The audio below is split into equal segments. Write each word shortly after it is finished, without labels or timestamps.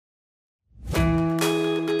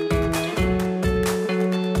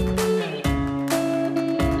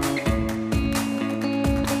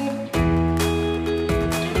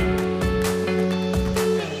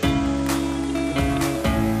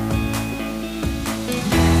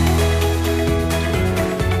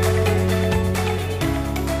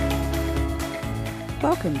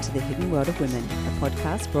Welcome to The Hidden World of Women, a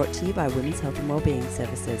podcast brought to you by Women's Health and Wellbeing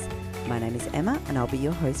Services. My name is Emma and I'll be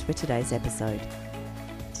your host for today's episode.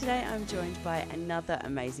 Today I'm joined by another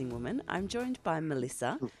amazing woman. I'm joined by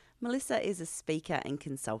Melissa. Melissa is a speaker and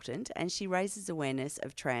consultant and she raises awareness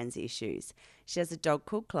of trans issues. She has a dog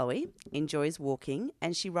called Chloe, enjoys walking,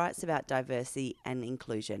 and she writes about diversity and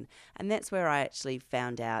inclusion. And that's where I actually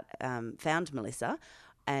found Melissa.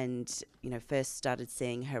 And, first started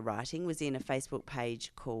seeing her writing was in a Facebook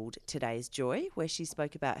page called Today's Joy, where she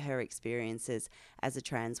spoke about her experiences as a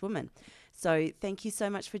trans woman. So thank you so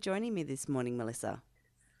much for joining me this morning, Melissa.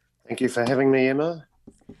 Thank you for having me, Emma.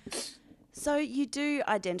 So you do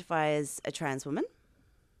identify as a trans woman?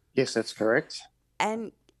 Yes, that's correct.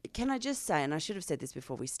 And can I just say, and I should have said this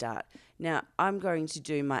before we start, now I'm going to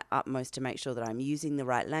do my utmost to make sure that I'm using the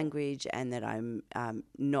right language and that I'm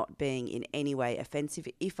not being in any way offensive.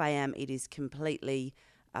 If I am, it is completely,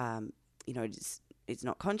 it's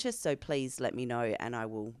not conscious, so please let me know and I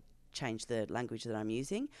will change the language that I'm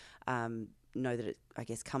using. Know that it, I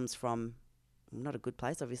guess, comes from not a good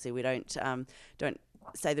place. Obviously, we don't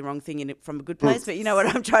say the wrong thing in it from a good place, but you know what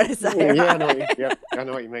I'm trying to say, right? Yeah, I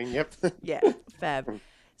know what you mean, yep. Yeah, fab.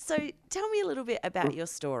 So tell me a little bit about your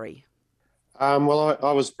story. I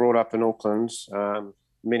was brought up in Auckland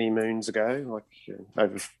many moons ago,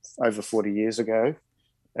 over 40 years ago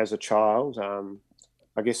as a child.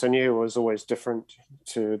 I guess I knew I was always different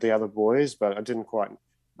to the other boys, but I didn't quite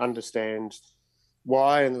understand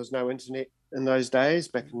why, and there was no internet in those days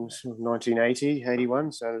back in 1980,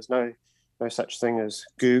 81, so there's no such thing as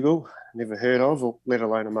Google, never heard of, or let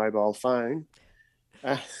alone a mobile phone.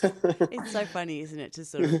 It's so funny, isn't it, to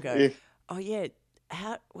sort of go, yeah. Oh, yeah,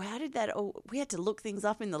 how did that all... We had to look things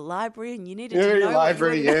up in the library and you needed to know...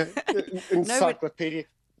 Library, encyclopedia.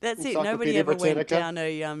 That's it. Nobody ever went down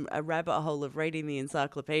a rabbit hole of reading the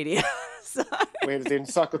encyclopedia. So... We had the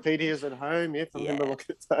encyclopedias at home, yep. I remember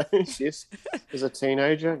looking at those, yes, as a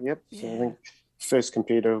teenager, yep. So I think the first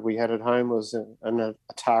computer we had at home was an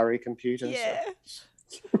Atari computer. Yeah. So.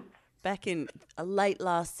 Back in a late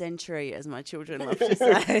last century, as my children love to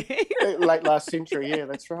say. Late last century, yeah,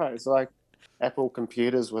 that's right. It's like Apple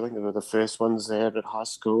computers, I think they were the first ones they had at high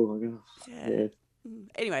school. Yeah.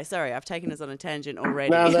 Anyway, sorry, I've taken us on a tangent already.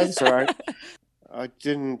 No, that's all right. I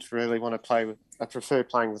didn't really want to play with... I prefer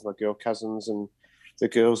playing with my girl cousins and the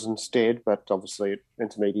girls instead, but obviously at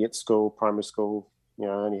intermediate school, primary school, I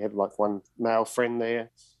only had like one male friend there.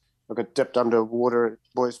 I got dipped underwater at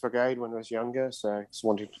Boys Brigade when I was younger, so I just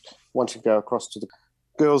wanted to go across to the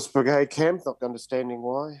Girls Brigade camp, not understanding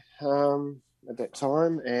why at that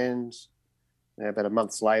time. And about a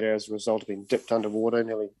month later, as a result of being dipped underwater,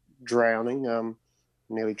 nearly drowning,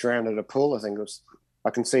 nearly drowned at a pool. I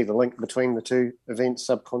can see the link between the two events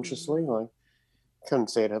subconsciously. I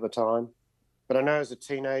couldn't see it at the time. But I know as a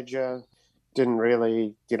teenager, didn't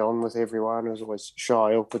really get on with everyone. I was always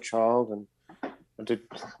shy, awkward child, and I did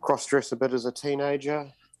cross-dress a bit as a teenager,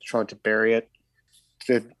 tried to bury it,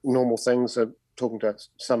 did normal things, talking to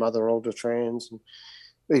some other older trans. And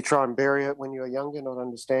you try and bury it when you're younger, not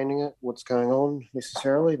understanding it, what's going on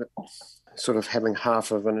necessarily, but sort of having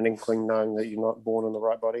half of an inkling knowing that you're not born in the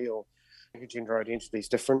right body or your gender identity is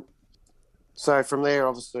different. So from there,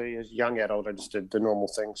 obviously, as a young adult, I just did the normal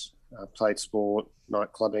things. Played sport,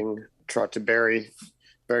 night clubbing, tried to bury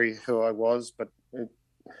who I was, but it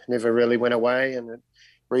never really went away, and it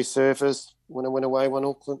resurfaced when I went away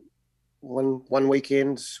one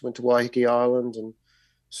weekend, went to Waiheke Island and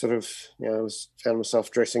sort of, found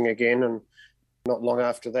myself dressing again. And not long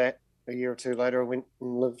after that, a year or two later, I went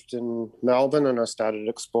and lived in Melbourne and I started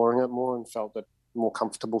exploring it more and felt it more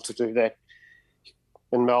comfortable to do that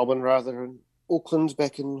in Melbourne rather than Auckland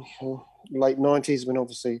back in late 90s, when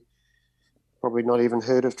obviously probably not even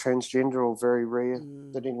heard of transgender or very rare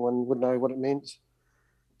that anyone would know what it meant.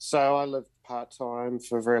 So I lived part-time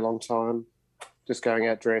for a very long time, just going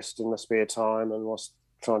out dressed in my spare time, and was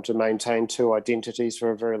trying to maintain two identities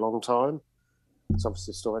for a very long time. So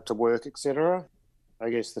obviously still had to work, etc. I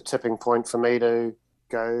guess the tipping point for me to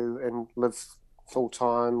go and live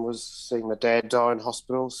full-time was seeing my dad die in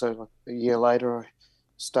hospital. So like a year later, I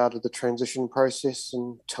started the transition process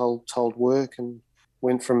and told work and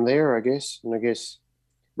went from there, I guess. And I guess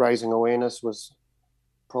raising awareness was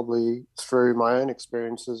probably through my own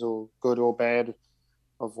experiences, or good or bad,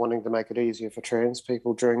 of wanting to make it easier for trans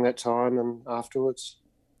people during that time and afterwards.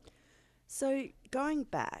 So going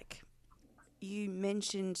back, you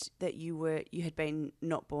mentioned that you had been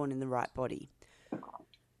not born in the right body.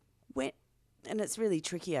 And it's really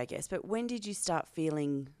tricky, I guess, but when did you start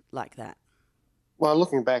feeling like that? Well,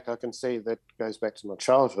 looking back, I can see that goes back to my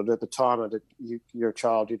childhood. At the time, you're a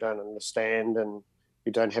child, you don't understand, and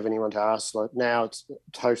you don't have anyone to ask. Like now it's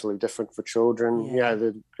totally different for children. Yeah.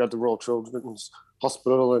 They've got the Royal Children's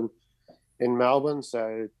Hospital in Melbourne,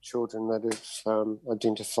 so children that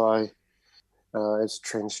identify as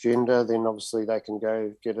transgender, then obviously they can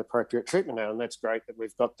go get appropriate treatment now, and that's great that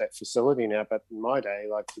we've got that facility now. But in my day,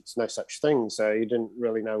 like, it's no such thing, so you didn't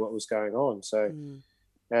really know what was going on. So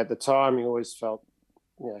at the time, you always felt,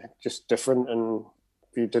 just different, and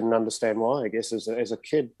you didn't understand why, I guess, as a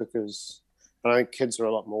kid, because I think kids are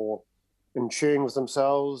a lot more in tune with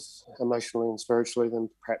themselves emotionally and spiritually than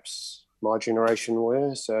perhaps my generation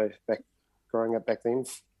were. So growing up back then,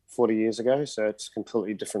 40 years ago, so it's a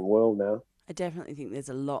completely different world now. I definitely think there's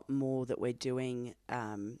a lot more that we're doing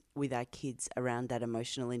with our kids around that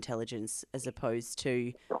emotional intelligence, as opposed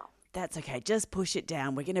to, that's okay, just push it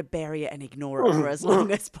down, we're going to bury it and ignore it for as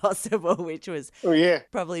long as possible, which was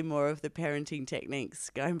probably more of the parenting techniques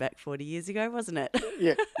going back 40 years ago, wasn't it?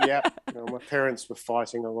 Yeah. My parents were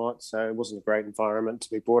fighting a lot, so it wasn't a great environment to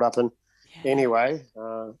be brought up in. Anyway,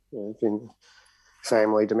 been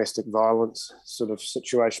family, domestic violence sort of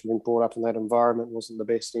situation, being brought up in that environment wasn't the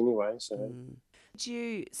best anyway. So,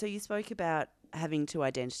 So you spoke about having two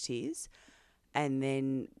identities, and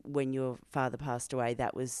then when your father passed away,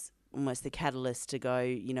 that was almost the catalyst to go,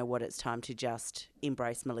 you know what, it's time to just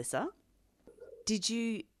embrace Melissa. Did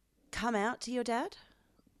you come out to your dad?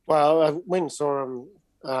 Well, I went and saw him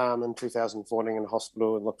in 2014 in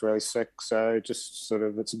hospital and looked really sick. So just sort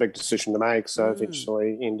of, it's a big decision to make. So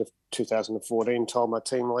eventually, end of 2014, told my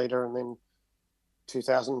team leader, and then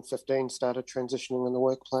 2015 started transitioning in the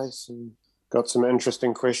workplace and got some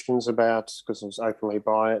interesting questions about, because I was openly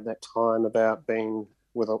bi at that time, about being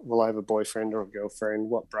will I have a boyfriend or a girlfriend?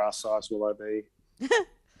 What bra size will I be?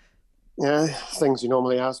 Things you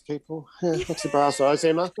normally ask people. What's your bra size,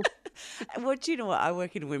 Emma? Well, do you know what? I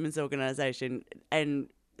work in a women's organisation, and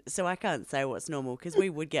so I can't say what's normal, because we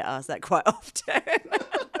would get asked that quite often.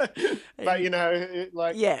 But,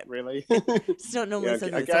 really. It's not normally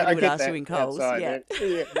something that somebody would ask you in Coles. I get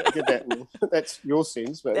that. That's your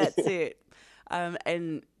sense. But that's it.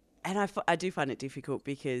 And I do find it difficult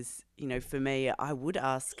because, for me, I would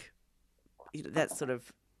ask, that's sort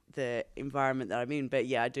of the environment that I'm in. But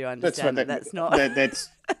yeah, I do understand that's not. That's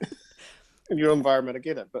in your environment, I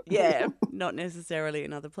get it. But not necessarily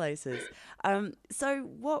in other places. So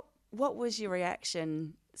what was your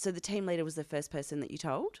reaction? So the team leader was the first person that you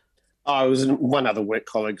told? I was one other work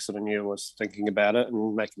colleague sort of knew I was thinking about it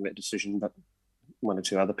and making that decision, but one or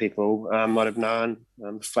two other people might have known,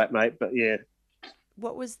 flatmate, but yeah.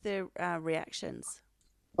 What was their reactions?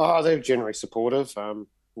 Oh, they were generally supportive.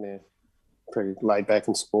 Pretty laid back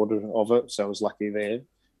and supportive of it, so I was lucky there.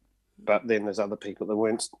 But then there's other people that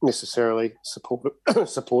weren't necessarily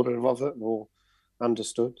supportive of it or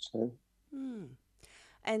understood. So.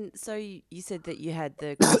 And so you said that you had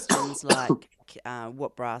the questions like,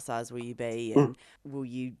 what bra size will you be, and will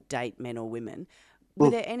you date men or women? Were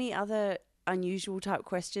there any other unusual type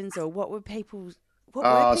questions, or what were people's?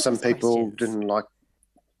 Some people questions?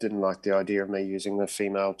 didn't like the idea of me using the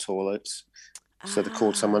female toilets, so they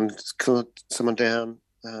called someone down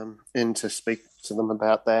in to speak to them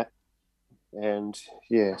about that. And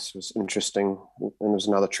yes, it was interesting. And there was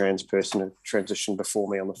another trans person who transitioned before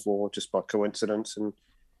me on the floor just by coincidence, and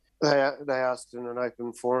they asked in an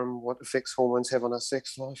open forum what effects hormones have on our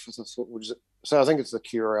sex life. So I think it's the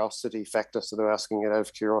curiosity factor. So they're asking it out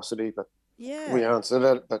of curiosity, but we answered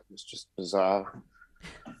it. But it's just bizarre.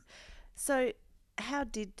 So, how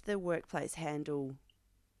did the workplace handle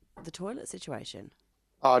the toilet situation?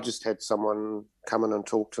 I just had someone come in and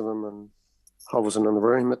talk to them, and I wasn't in the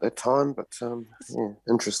room at that time. But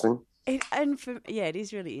interesting. It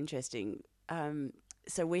is really interesting.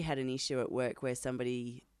 So we had an issue at work where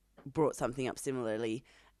somebody brought something up similarly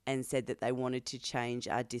and said that they wanted to change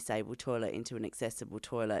our disabled toilet into an accessible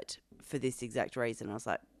toilet for this exact reason. I was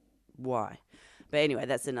like, why? But anyway,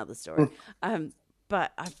 that's another story.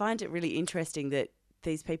 But I find it really interesting that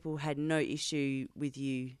these people had no issue with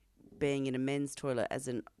you being in a men's toilet as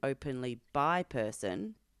an openly bi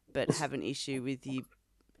person, but have an issue with you.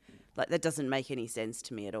 Like, that doesn't make any sense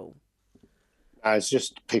to me at all. It's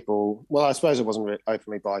just people. Well, I suppose it wasn't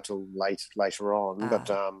openly bi till later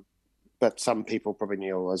on, but some people probably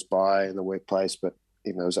knew I was bi in the workplace, but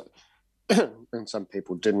and some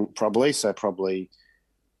people didn't probably. So probably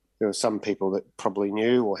there were some people that probably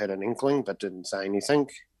knew or had an inkling but didn't say anything.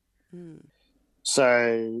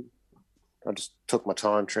 So I just took my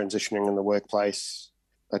time transitioning in the workplace.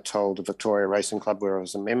 I told the Victoria Racing Club where I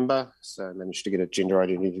was a member, so I managed to get a gender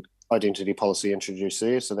identity policy introduced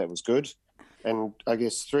there, so that was good. And I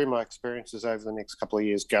guess through my experiences over the next couple of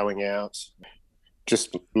years going out,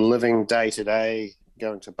 just living day to day,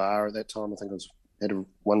 going to a bar at that time. I think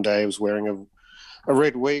one day I was wearing a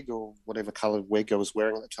red wig or whatever coloured wig I was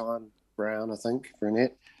wearing at the time, brown, I think,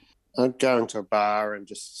 brunette. Going to a bar and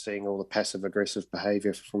just seeing all the passive-aggressive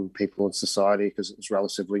behaviour from people in society, because it was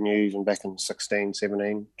relatively new, even back in 16,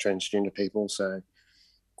 17, transgender people. So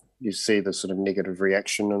you see the sort of negative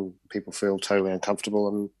reaction and people feel totally uncomfortable.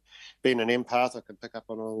 And being an empath, I could pick up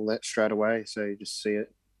on all that straight away. So you just see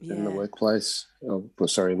it in the workplace,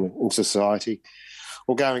 in society.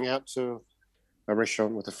 Or going out to a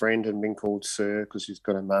restaurant with a friend and being called sir because he's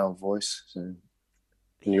got a male voice. So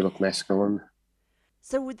and you look masculine.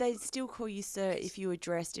 So would they still call you sir if you were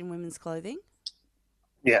dressed in women's clothing?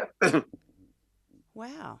 Yeah.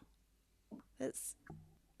 Wow. That's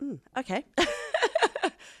okay.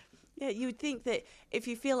 Yeah, you would think that if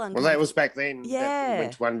you feel uncomfortable. Well, that was back then. Yeah. We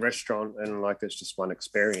went to one restaurant and it's just one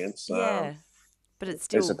experience. Yeah. But it's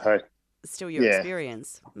still your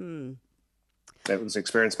experience. That was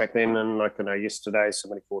experience back then. And yesterday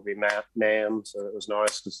somebody called me ma'am, so it was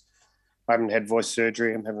nice because I haven't had voice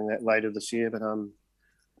surgery. I'm having that later this year, but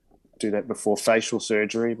do that before facial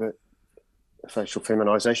surgery, but facial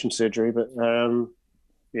feminization surgery. But over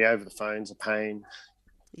the phone's a pain.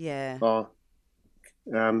 Yeah. Oh,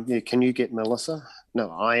 can you get Melissa? No,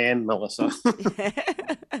 I am Melissa.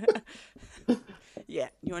 Yeah.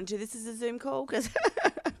 You want to do this as a Zoom call?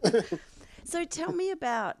 So tell me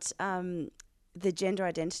about the gender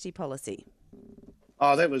identity policy.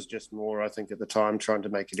 Oh, that was just more, I think, at the time, trying to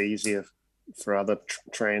make it easier for other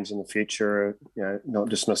trans in the future, not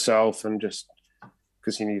just myself, and just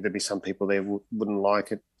because there'd be some people there wouldn't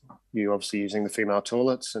like it. You obviously using the female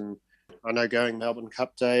toilets, and I know going Melbourne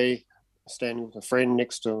Cup Day, standing with a friend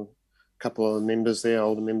next to a couple of members there,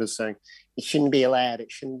 older members, saying, it shouldn't be allowed,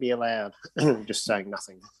 just saying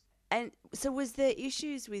nothing. And so was there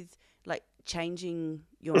issues with changing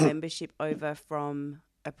your membership over from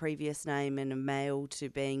a previous name and a male to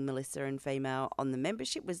being Melissa and female on the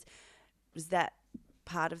membership? Was that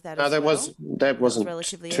part of that as well? No, that wasn't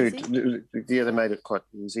relatively easy. Yeah, they made it quite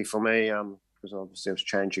easy for me because obviously I was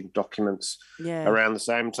changing documents around the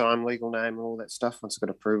same time, legal name and all that stuff. Once I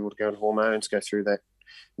got approval to go on hormones, go through that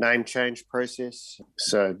name change process.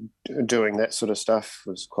 So doing that sort of stuff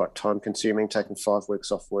was quite time consuming, taking 5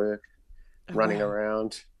 weeks off work, running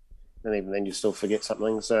around. And even then you still forget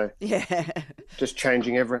something. So just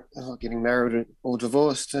changing getting married or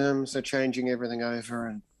divorced. So changing everything over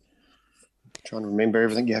and trying to remember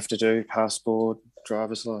everything you have to do, passport,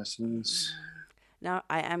 driver's license. Now,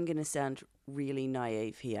 I am going to sound really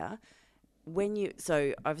naive here.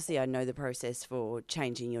 So obviously I know the process for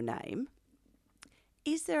changing your name.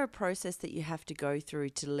 Is there a process that you have to go through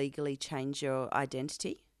to legally change your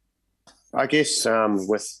identity? I guess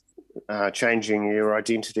with changing your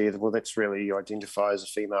identity, well, that's really you identify as a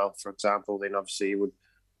female, for example, then obviously you would,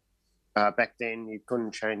 back then you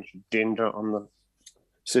couldn't change your gender on the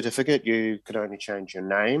certificate, you could only change your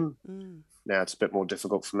name. Now it's a bit more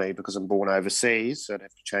difficult for me because I'm born overseas, so I'd have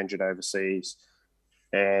to change it overseas.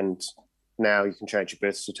 And now you can change your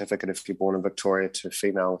birth certificate if you're born in Victoria to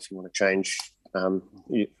female if you want to change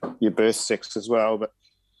your birth sex as well. But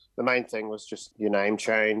the main thing was just your name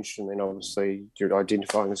changed, and then obviously you're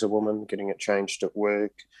identifying as a woman, getting it changed at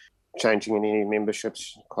work, changing in any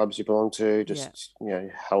memberships, clubs you belong to, just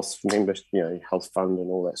health members, health fund and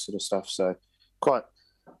all that sort of stuff. So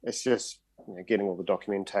it's just getting all the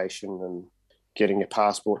documentation and getting your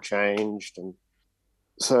passport changed, and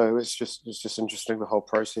so it's just interesting, the whole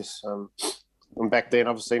process. And back then,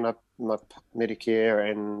 obviously, my Medicare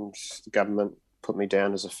and the government put me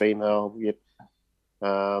down as a female. Yet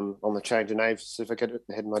on the change of name certificate,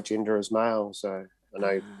 it had my gender as male. So I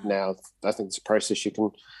know now, I think it's a process you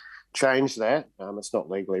can change that. It's not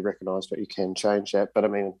legally recognised, but you can change that. But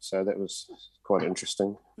so that was quite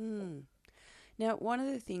interesting. Now, one of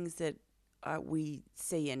the things that we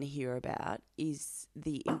see and hear about is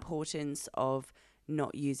the importance of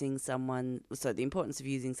the importance of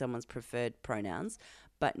using someone's preferred pronouns,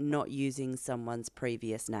 but not using someone's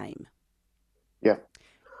previous name. Yeah.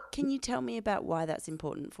 Can you tell me about why that's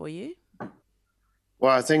important for you?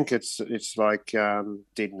 Well, I think it's like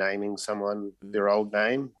dead naming someone their old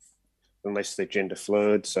name, unless they're gender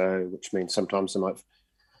fluid. So, which means sometimes they might.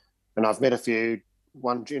 And I've met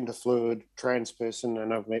one gender fluid trans person,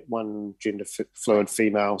 and I've met one gender fluid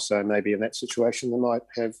female. So maybe in that situation, they might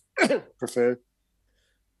have preferred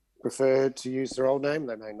to use their old name.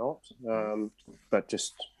 They may not, but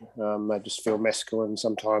just they just feel masculine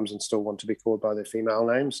sometimes and still want to be called by their female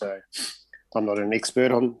name. So I'm not an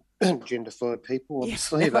expert on gender fluid people,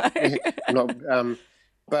 obviously, but I'm not.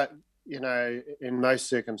 But in most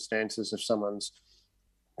circumstances, if someone's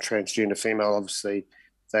transgender female, obviously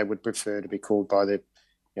they would prefer to be called by their,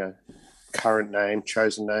 current name,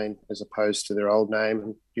 chosen name, as opposed to their old name,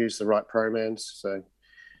 and use the right pronouns. So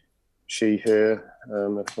she, her,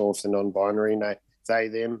 or if they're non-binary, they,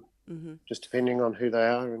 them, just depending on who they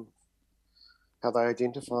are and how they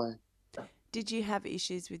identify. Did you have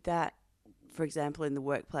issues with that, for example, in the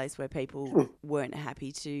workplace where people weren't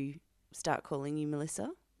happy to start calling you Melissa?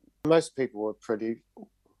 Most people were pretty...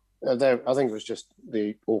 I think it was just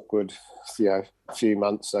the awkward, few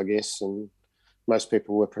months, I guess, and most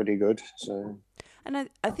people were pretty good. So, and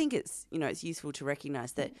I think it's it's useful to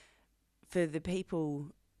recognise that for the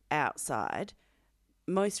people outside,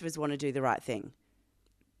 most of us want to do the right thing,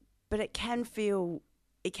 but it can feel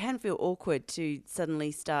awkward to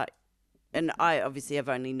suddenly start. And I obviously have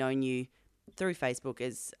only known you through Facebook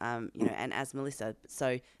as and as Melissa,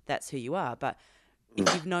 so that's who you are. But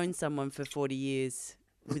if you've known someone for 40 years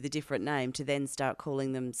with a different name, to then start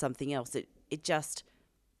calling them something else, it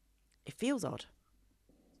feels odd.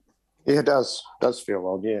 Yeah, it does feel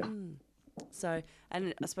odd, yeah. So,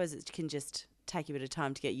 and I suppose it can just take a bit of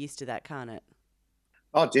time to get used to that, can't it?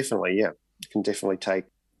 Oh, definitely, yeah. It can definitely take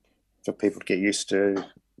for people to get used to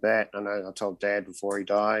that. I know I told Dad before he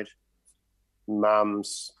died.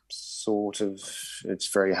 Mum's it's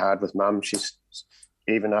very hard with Mum. She's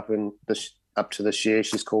even up to this year,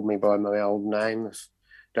 she's called me by my old name.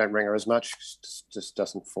 Don't ring her as much. Just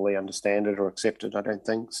doesn't fully understand it or accept it, I don't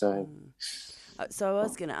think. So So I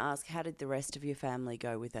was going to ask, how did the rest of your family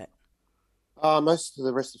go with it? Most of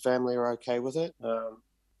the rest of the family are okay with it.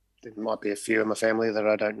 There might be a few in my family that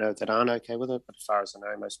I don't know that aren't okay with it, but as far as I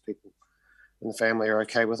know, most people in the family are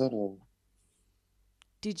okay with it.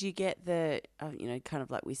 Did you get the, kind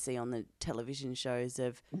of like we see on the television shows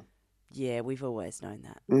of, yeah, we've always known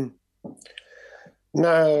that?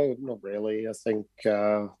 No, not really. I think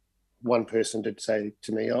one person did say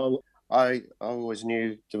to me, I always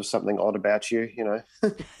knew there was something odd about you,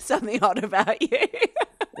 Something odd about you?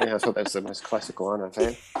 Yeah, I thought that's the most classic one I've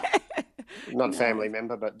had. Not a family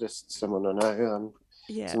member, but just someone I know.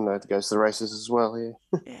 Someone that goes to the races as well, yeah.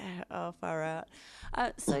 Yeah, oh, far out.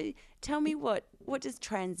 So tell me, what does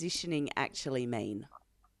transitioning actually mean?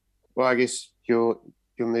 Well, I guess you're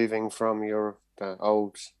moving from your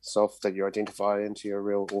old self that you identify into your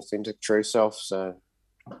real, authentic, true self. So,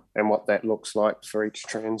 and what that looks like for each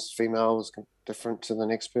trans female is different to the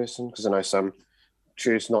next person, because I know some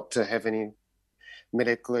choose not to have any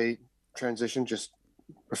medically transition, just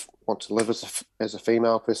want to live as a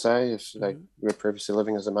female per se, if they were previously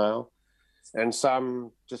living as a male. And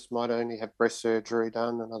some just might only have breast surgery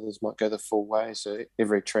done, and others might go the full way. So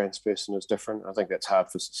every trans person is different. I think that's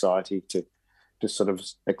hard for society to sort of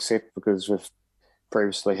accept, because we've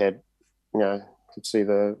previously had, could see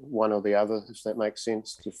the one or the other, if that makes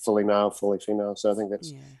sense, to fully male, fully female. So I think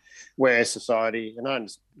that's where society, and I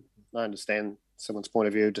understand someone's point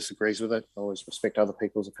of view disagrees with it. I always respect other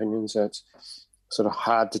people's opinions. So it's sort of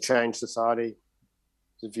hard to change society,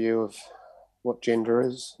 the view of what gender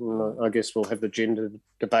is. And I guess we'll have the gender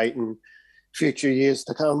debate in future years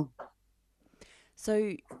to come.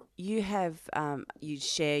 So you have, you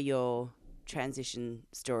share your transition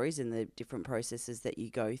stories and the different processes that you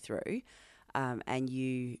go through, and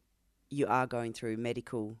you are going through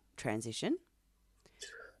medical transition.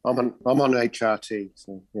 I'm on HRT,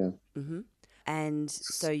 so yeah. And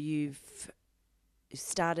so you've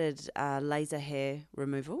started laser hair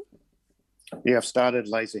removal? Yeah, I've started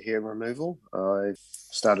laser hair removal. I've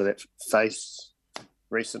started at face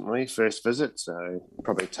recently, first visit, so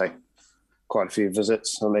probably take quite a few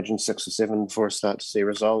visits, I imagine 6 or 7 before I start to see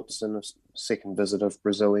results, and a second visit of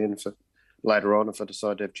Brazilian for later on if I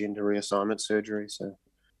decide to have gender reassignment surgery.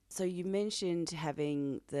 So you mentioned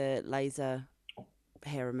having the laser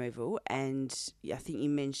hair removal, and I think you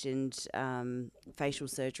mentioned facial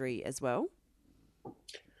surgery as well.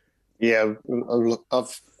 Yeah, look,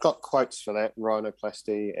 I've got quotes for that,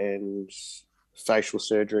 rhinoplasty and facial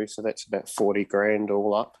surgery, so that's about 40 grand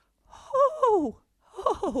all up. Oh.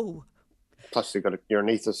 Plus you've got your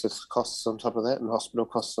anaesthetist costs on top of that, and hospital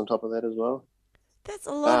costs on top of that as well. That's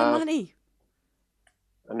a lot of money.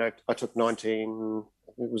 I know I took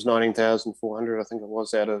 19,400, I think it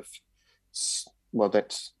was, out of, well,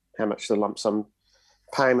 that's how much the lump sum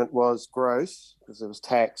payment was gross, because it was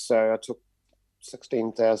tax. So I took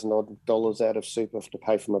 $16,000 out of super to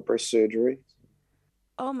pay for my breast surgery.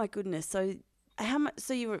 Oh my goodness! So how much?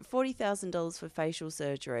 So you were at $40,000 for facial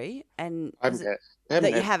surgery, and that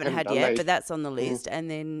you haven't had yet, but that's on the list. And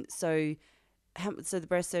then so the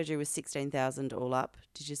breast surgery was $16,000 all up.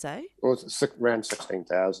 Did you say? Well, it's around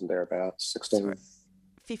 16,000 thereabouts. 16.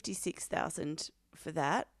 $56,000 for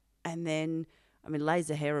that, and then I mean,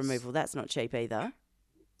 laser hair removal, that's not cheap either.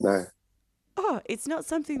 No. Oh, it's not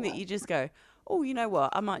something that you just go, oh, you know what,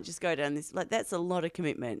 I might just go down this. Like, that's a lot of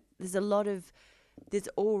commitment. There's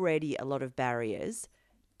already a lot of barriers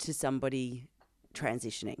to somebody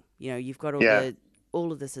transitioning. You know, you've got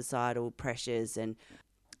all of the societal pressures and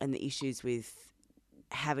the issues with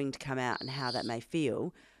having to come out and how that may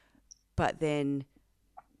feel. But then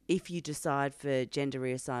if you decide for gender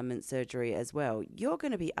reassignment surgery as well, you're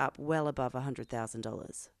going to be up well above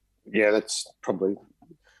 $100,000. Yeah, that's probably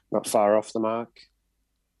not far off the mark.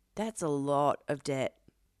 That's a lot of debt.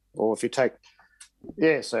 Or if you take,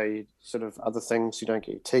 so you sort of other things, you don't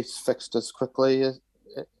get your teeth fixed as quickly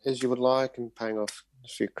as you would like, and paying off a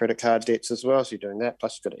few credit card debts as well. So you're doing that,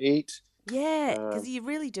 plus you've got to eat. Yeah, because you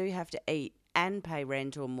really do have to eat and pay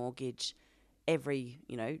rent or mortgage every,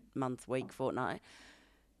 month, week, fortnight.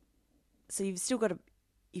 So you've still got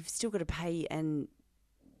to pay, and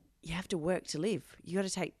you have to work to live. You got to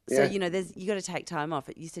take you got to take time off.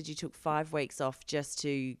 You said you took 5 weeks off just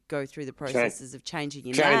to go through the processes of changing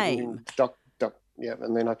your name.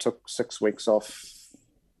 And then I took 6 weeks off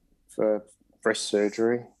for breast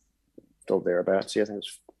surgery, or thereabouts. Yeah, I think it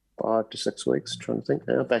was 5 to 6 weeks. I'm trying to think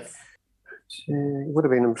now. Back, it would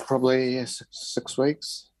have been probably 6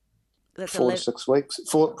 weeks. That's 4 to 6 weeks.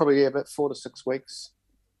 About 4 to 6 weeks.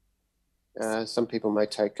 Some people may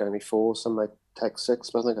take only 4, some may take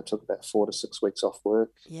 6, but I think I took about 4 to 6 weeks off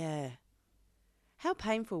work. Yeah. How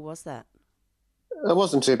painful was that? It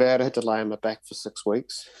wasn't too bad. I had to lay on my back for 6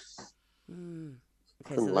 weeks.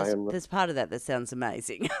 Okay, so there's part of that sounds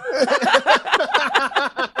amazing.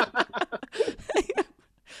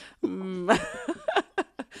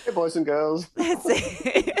 Hey, boys and girls. That's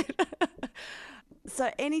it. So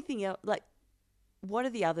anything else, like, what are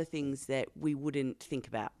the other things that we wouldn't think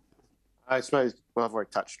about? I suppose, I've already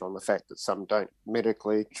touched on the fact that some don't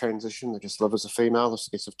medically transition. They just live as a female. I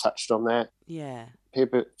guess I've touched on that. Yeah.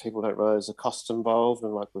 People don't realise the costs involved.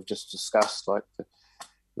 And like we've just discussed,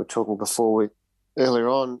 we're talking earlier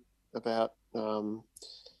on about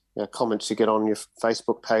comments you get on your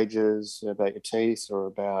Facebook pages about your teeth or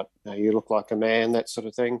about you look like a man, that sort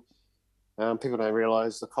of thing. People don't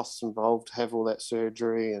realise the costs involved to have all that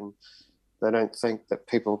surgery, and they don't think that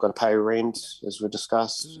people have got to pay rent, as we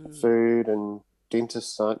discussed. Food and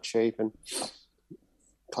dentists aren't cheap, and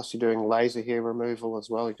plus you're doing laser hair removal as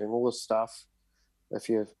well. You're doing all this stuff if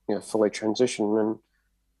you're fully transition, and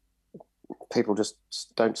people just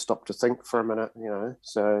don't stop to think for a minute,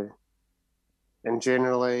 So, and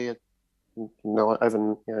generally,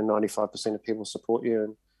 over 95% of people support you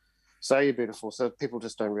and say you're beautiful. So people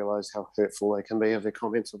just don't realise how hurtful they can be of their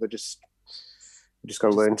comments, or you just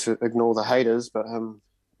got to learn to ignore the haters. But you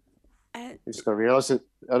just got to realise that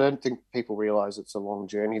I don't think people realise it's a long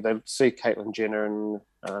journey. They see Caitlyn Jenner and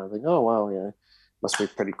think, oh well, must be a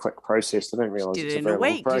pretty quick process. They don't realise it's a very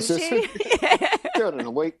long process. Do it in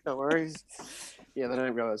a week, no worries. Yeah, they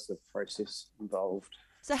don't realise the process involved.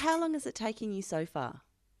 So how long has it taken you so far?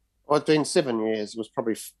 Well, it's been 7 years. It was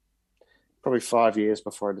probably 5 years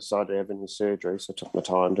before I decided to have any surgery. So I took my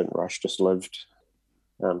time, didn't rush, just lived.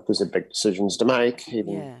 Because they're big decisions to make.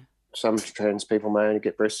 Even some trans people may only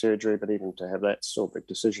get breast surgery, but even to have that's still a big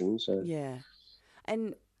decision. So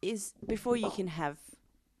and before you can have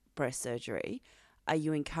breast surgery, are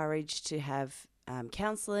you encouraged to have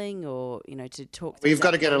counselling or to talk? Well, you've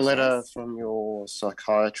got to get a letter from your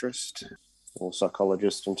psychiatrist or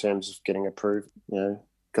psychologist in terms of getting approved.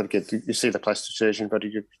 Got to you see the plastic surgeon, but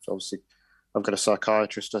I've got a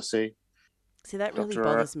psychiatrist. I see. See, that really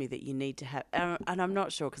bothers me that you need to have, and I'm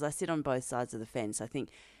not sure because I sit on both sides of the fence. I think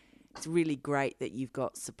it's really great that you've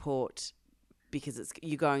got support because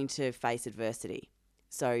you're going to face adversity.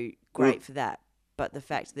 So great for that. But the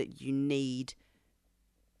fact that you need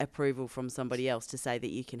approval from somebody else to say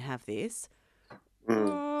that you can have this,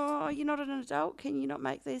 you're not an adult. Can you not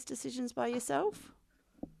make these decisions by yourself?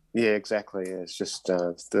 Yeah, exactly. Yeah, it's just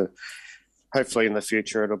hopefully in the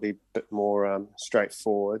future it'll be a bit more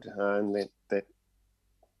straightforward, and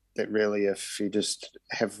that really, if you just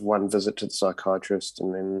have one visit to the psychiatrist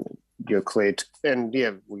and then you're cleared, and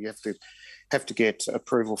you have to get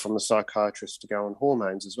approval from the psychiatrist to go on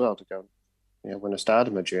hormones as well, to go when I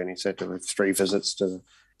started my journey. So I had to have 3 visits to the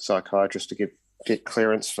psychiatrist to get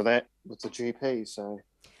clearance for that with the GP. So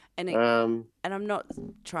and I'm not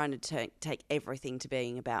trying to take everything to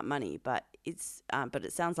being about money, but but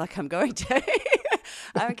it sounds like I'm going to,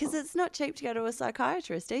 because it's not cheap to go to a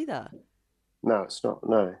psychiatrist either. No, it's not.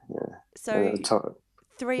 No, yeah. So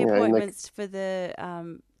 3 appointments for the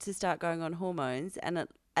to start going on hormones, and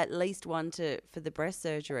at least one for the breast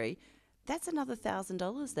surgery. That's another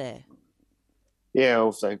 $1,000 there. Yeah,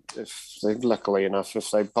 or if they luckily enough,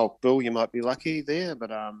 if they bulk bill, you might be lucky there.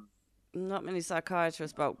 But Not many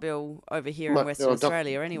psychiatrists bulk bill over here in my Western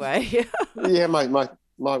Australia anyway. yeah, my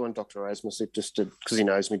one, Dr. Asmus, he just did, because he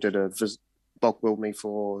knows me, did a bulk bill me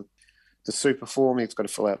for the super form. He's got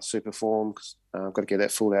to fill out the super form because I've got to get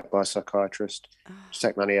that filled out by a psychiatrist to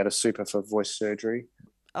take money out of super for voice surgery.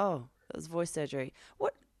 Oh, that was voice surgery.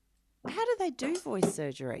 How do they do voice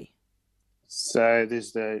surgery? So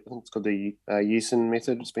there's it's called the Usin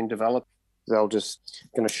method. It's been developed. They'll just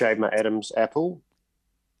going to shave my Adam's apple,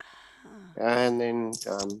 and then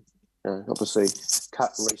obviously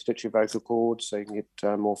cut and restitch your vocal cords so you can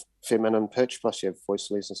get more feminine pitch. Plus, you have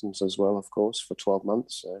voice lessons as well, of course, for 12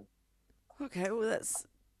 months. So. Okay, well that's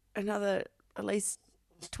another at least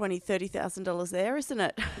 $20,000-$30,000 there, isn't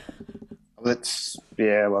it? Well,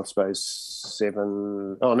 I suppose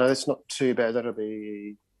 7. Oh no, that's not too bad. That'll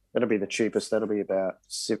be the cheapest. That'll be about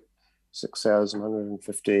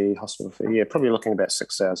 6,150 hospital fee. Yeah, probably looking about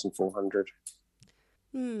 6,400.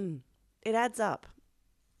 It adds up.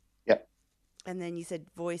 Yep. And then you said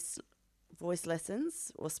voice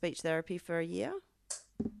lessons or speech therapy for a year?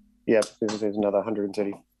 Yep, there's another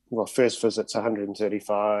 130. Well, first visit's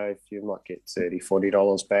 135. You might get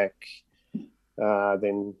 $30-$40 back.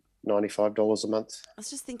 Then $95 a month. I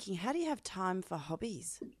was just thinking, how do you have time for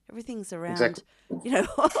hobbies? Everything's around, exactly.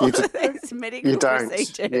 All these medical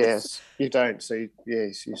procedures. Yes, you don't. So,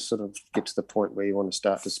 you sort of get to the point where you want to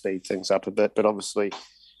start to speed things up a bit. But obviously,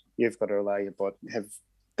 you've got to allow your body, have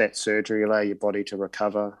that surgery, allow your body to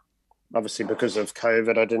recover. Obviously, because of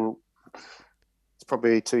COVID, it's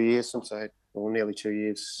probably 2 years since nearly 2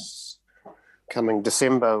 years. Coming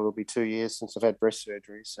December will be 2 years since I've had breast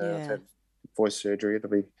surgery. So I've had voice surgery.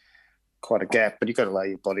 It'll be quite a gap, but you've got to allow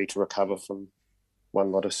your body to recover from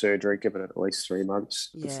one lot of surgery, give it at least 3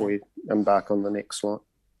 months before you embark on the next lot.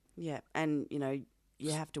 Yeah, and, you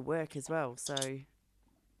have to work as well. So,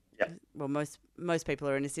 well, most people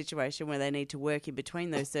are in a situation where they need to work in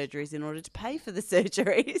between those surgeries in order to pay for the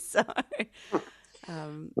surgery. So...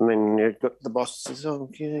 and then you've got the boss says, "Oh,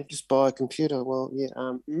 just buy a computer." Well,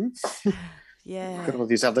 yeah, got all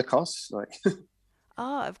these other costs, like.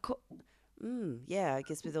 Oh, of course. Yeah, I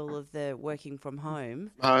guess with all of the working from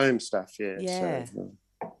home stuff, yeah. So,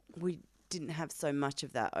 we didn't have so much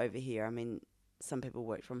of that over here. I mean, some people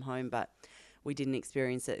work from home, but we didn't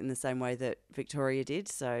experience it in the same way that Victoria did.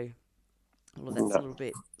 So, all of that's a little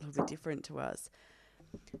bit different to us.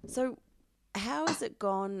 So, how has it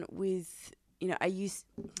gone with? I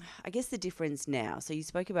guess the difference now. So you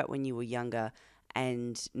spoke about when you were younger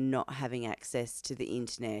and not having access to the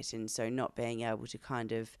internet, and so not being able to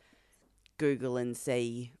kind of Google and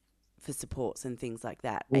see for supports and things like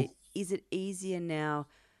that. Is it easier now?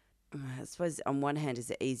 I suppose on one hand,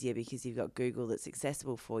 is it easier because you've got Google that's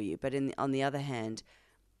accessible for you, but on the other hand,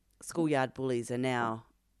 schoolyard bullies are now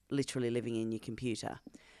literally living in your computer.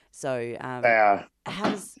 So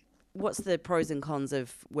what's the pros and cons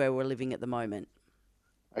of where we're living at the moment?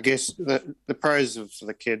 I guess the pros for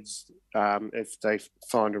the kids, if they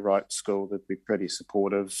find a right school, they'd be pretty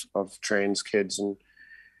supportive of trans kids and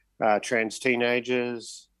trans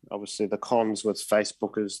teenagers. Obviously, the cons with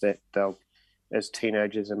Facebook is that as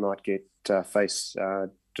teenagers, they might face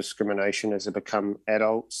discrimination as they become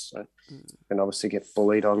adults, and obviously get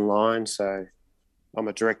bullied online. So I'm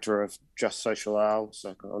a director of Just Social Owls,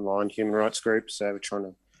 like an online human rights group. So we're trying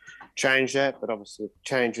to change that, but obviously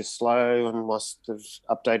change is slow, and must have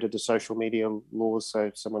updated the social media laws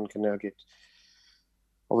so someone can now get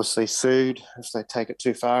obviously sued if they take it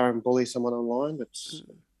too far and bully someone online. But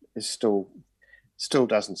it still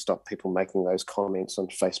doesn't stop people making those comments on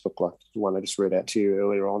Facebook, like the one I just read out to you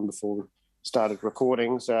earlier on before we started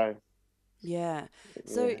recording. So I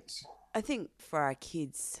think for our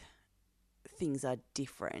kids things are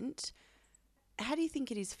different. How do you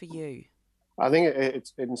think it is for you? I think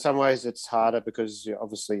it's in some ways it's harder because you're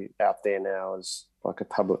obviously out there now as like a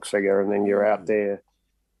public figure, and then you're out there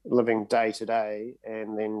living day to day,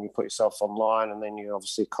 and then you put yourself online, and then you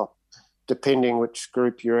obviously depending which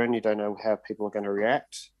group you're in, you don't know how people are going to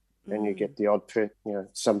react, and you get the odd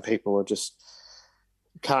some people are just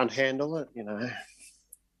can't handle it.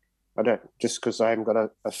 I don't, just because I haven't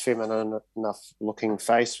got a feminine enough looking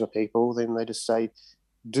face for people, then they just say,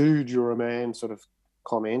 "Dude, you're a man," sort of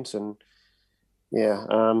comment. And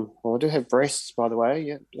well, I do have breasts, by the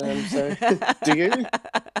way. Yeah. So, do you?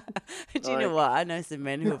 Do you know what? I know some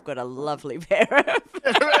men who have got a lovely pair of.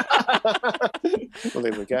 Well,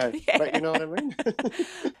 there we go. Yeah. But you know what I mean?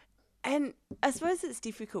 And I suppose it's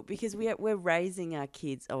difficult because we're raising our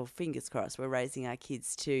kids, fingers crossed, we're raising our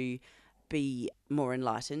kids to be more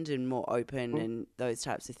enlightened and more open and those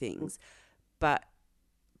types of things. But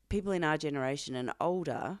people in our generation and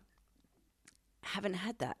older haven't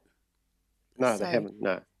had that. No, they haven't.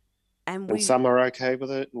 No, and some are okay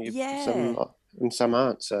with it, yeah, some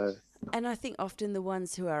aren't. So, and I think often the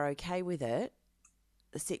ones who are okay with it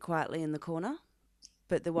sit quietly in the corner,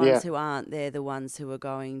 but the ones who aren't, they're the ones who are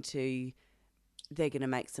they're going to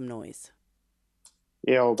make some noise.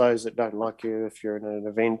 Yeah, all those that don't like you if you're in an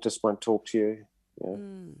event just won't talk to you. Yeah.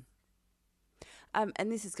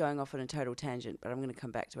 And this is going off on a total tangent, but I'm going to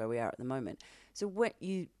come back to where we are at the moment. So what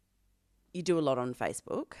you do a lot on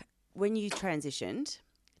Facebook. When you transitioned,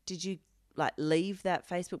 did you leave that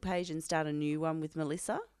Facebook page and start a new one with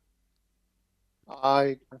Melissa?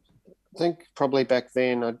 I think probably back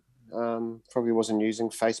then I probably wasn't using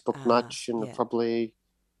Facebook much, and probably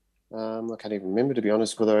I can't even remember, to be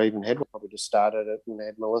honest, whether I even had one. Probably just started it and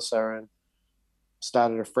had Melissa and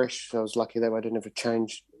started afresh. So I was lucky that I didn't have to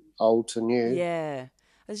change old to new. Yeah.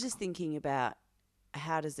 I was just thinking about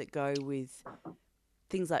how does it go with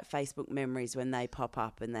things like Facebook memories when they pop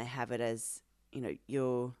up and they have it as,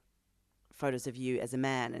 your photos of you as a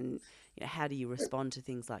man, and how do you respond to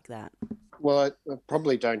things like that? Well, I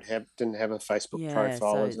probably didn't have a Facebook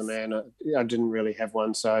profile as a man. I didn't really have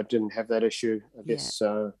one, so I didn't have that issue. I guess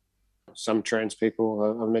some trans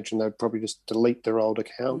people, I imagine they'd probably just delete their old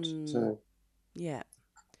account. So. Yeah.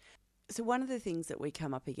 So one of the things that we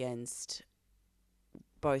come up against,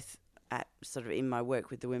 both at sort of in my work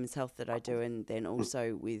with the women's health that I do, and then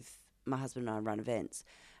also with my husband and I run events,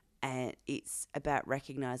 and it's about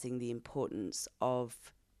recognising the importance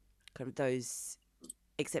of kind of those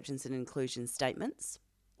acceptance and inclusion statements.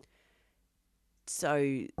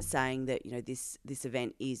 So saying that, this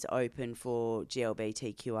event is open for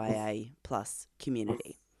GLBTQIA plus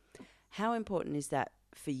community. How important is that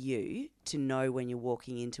for you to know when you're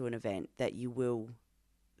walking into an event that you will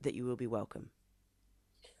be welcome?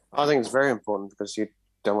 I think it's very important, because you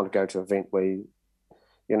don't want to go to an event where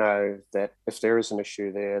you know that if there is an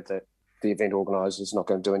issue there, that the event organizer is not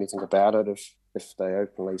going to do anything about it. If they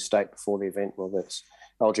openly state before the event, well, that's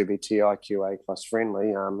LGBTIQA plus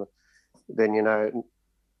friendly, then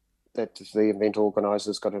that the event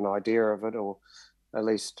organizer's got an idea of it, or at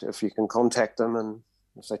least if you can contact them, and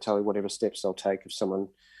if they tell you whatever steps they'll take if someone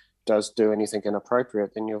does do anything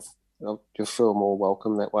inappropriate, then you'll feel more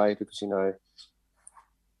welcome that way, because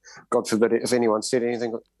God forbid if anyone said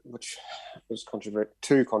anything which was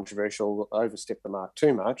too controversial, overstepped the mark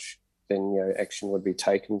too much, then action would be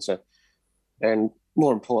taken. So, and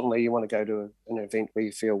more importantly, you want to go to an event where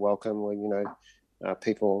you feel welcome, where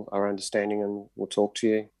people are understanding and will talk to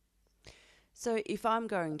you. So if I'm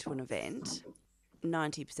going to an event,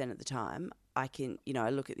 90% of the time, I can, I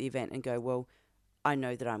look at the event and go, well, I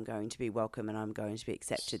know that I'm going to be welcome and I'm going to be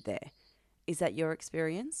accepted there. Is that your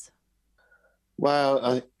experience?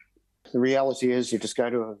 Well, the reality is you just go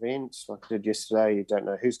to events like I did yesterday. You don't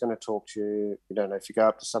know who's going to talk to you. You don't know if you go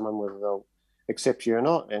up to someone whether they'll accept you or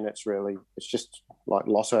not. And it's just like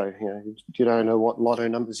lotto. You don't know what lotto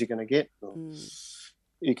numbers you're going to get.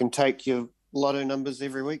 You can take your lotto numbers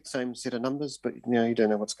every week, same set of numbers, but you don't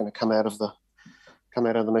know what's going to come out of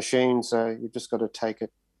the machine. So you've just got to take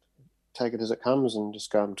it as it comes, and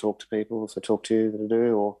just go and talk to people if they talk to you, that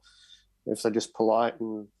do, or if they're just polite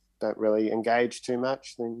and don't really engage too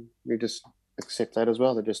much, then you just accept that as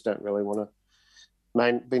well. They just don't really want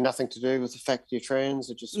to be nothing to do with the fact you're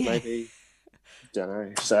trans. It just maybe, don't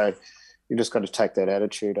know. So you just got to take that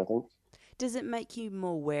attitude, I think. Does it make you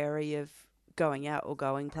more wary of going out or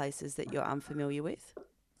going places that you're unfamiliar with?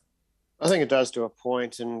 I think it does to a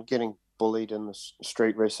point, and getting bullied in the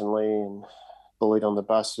street recently and bullied on the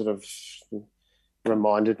bus sort of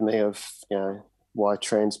reminded me of, why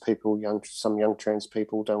trans people, some young trans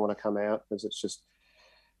people don't want to come out, because it's just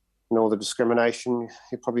all the discrimination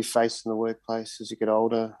you probably face in the workplace as you get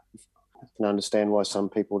older. I can understand why some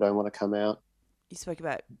people don't want to come out. You spoke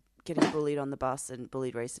about getting bullied on the bus and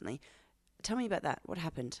bullied recently. Tell me about that. What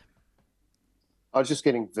happened? I was just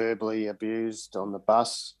getting verbally abused on the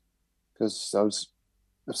bus, because I was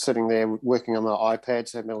sitting there working on my iPad,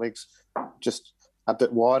 so my legs just a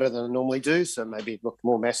bit wider than I normally do, so maybe it looked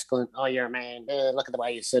more masculine. Oh, you're a man. Look at the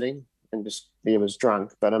way you're sitting. And just, he was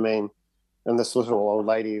drunk. But I mean, and this little old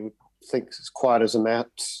lady thinks as quiet as a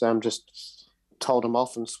mouse, just told him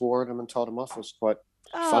off and swore at him and told him off. It was quite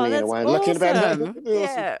funny in a way. Awesome. Looking about it.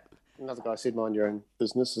 Yeah. Another guy said, mind your own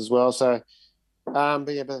business as well. So, but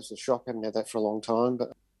it was a shock. I haven't had that for a long time.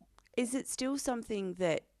 But is it still something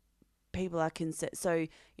that people are concerned? So,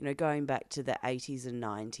 going back to the 80s and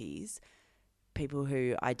 90s, people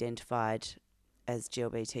who identified as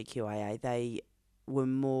GLBTQIA, they were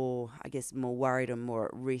more, I guess, more worried and more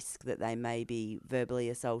at risk that they may be verbally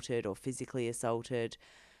assaulted or physically assaulted.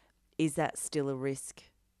 Is that still a risk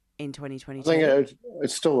in 2022? I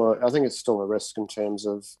think it's still a risk in terms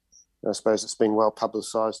of, I suppose it's been well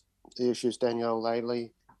publicised, the issues Danielle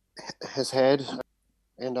Laley has had.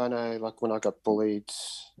 And I know, like, when I got bullied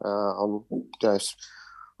online,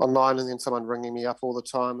 and then someone ringing me up all the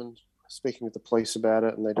time and speaking with the police about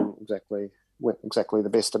it, and they weren't exactly the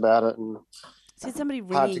best about it. And so somebody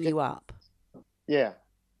ringing you up? Yeah.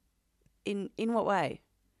 In what way?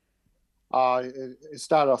 It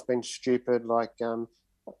started off being stupid, like,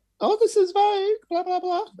 oh, this is vague, blah, blah,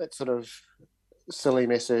 blah. That sort of silly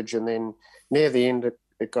message. And then near the end,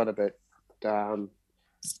 it got a bit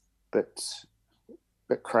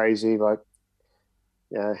crazy, like,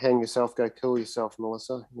 hang yourself, go kill yourself,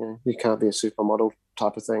 Melissa. You can't be a supermodel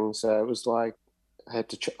type of thing. So it was like I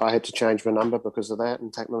had to change my number because of that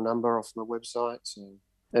and take my number off my website. So,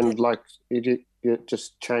 and like it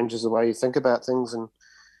just changes the way you think about things and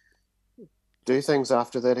do things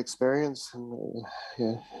after that experience. And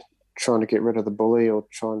trying to get rid of the bully or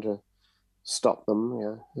trying to stop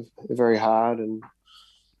them, very hard. And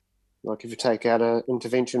like, if you take out an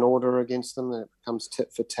intervention order against them, then it becomes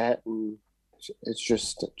tit for tat, and it's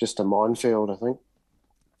just a minefield, I think.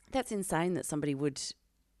 That's insane that somebody would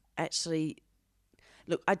actually...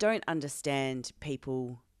 Look, I don't understand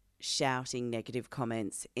people shouting negative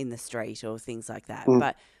comments in the street or things like that,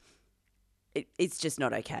 but it's just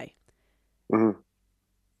not okay. Mm.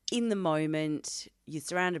 In the moment, you're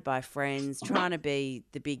surrounded by friends, trying to be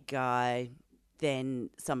the big guy, then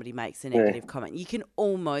somebody makes a negative comment. You can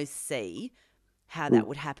almost see how that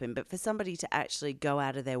would happen, but for somebody to actually go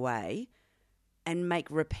out of their way and make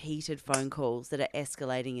repeated phone calls that are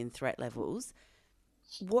escalating in threat levels,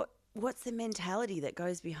 what's the mentality that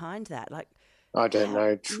goes behind that? Like, I don't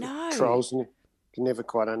know. Trolls, you can never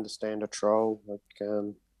quite understand a troll. Like,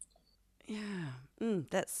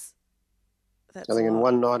 that's. I think in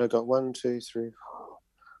one night I got 1, 2, 3,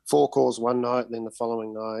 4 calls one night, and then the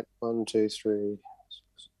following night 1, 2, 3,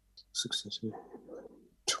 6, 7,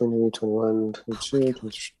 20, 21, 22,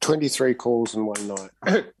 23 calls in one night.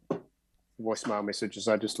 Voicemail messages,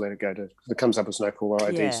 I just let it go to. It comes up as no caller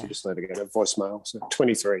ID, so just let it go to voicemail. So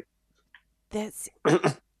 23. That's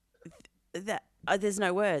that. There's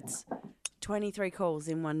no words. 23 calls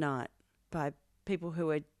in one night by people who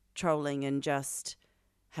are trolling and just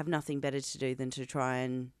have nothing better to do than to try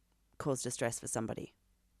and cause distress for somebody.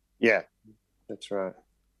 Yeah, that's right.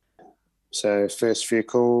 So first few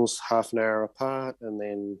calls, half an hour apart, and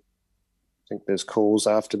then I think there's calls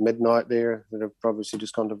after midnight there that have obviously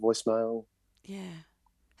just gone to voicemail. Yeah.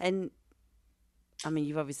 And, I mean,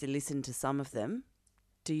 you've obviously listened to some of them.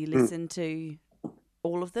 Do you listen to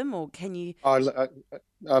all of them, or can you...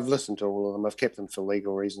 I've listened to all of them. I've kept them for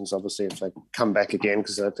legal reasons, obviously, if they come back again,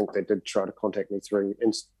 because I think they did try to contact me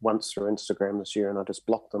once through Instagram this year, and I just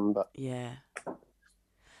blocked them. But yeah.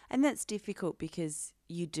 And that's difficult because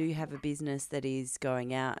you do have a business that is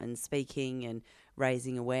going out and speaking and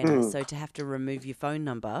raising awareness. So to have to remove your phone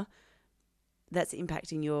number, that's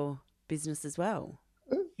impacting your business as well.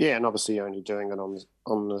 Yeah, and obviously you're only doing it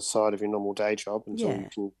on the side of your normal day job until you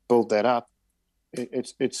can build that up.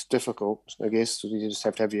 It's difficult, I guess. You just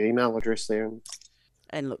have to have your email address there.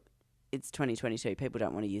 And look, it's 2022. People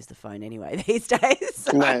don't want to use the phone anyway these days.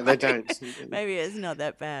 So no, they don't. Maybe it's not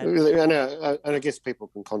that bad. I know, and I guess people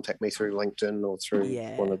can contact me through LinkedIn or through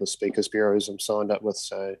one of the speakers bureaus I'm signed up with.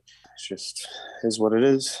 So it's just is what it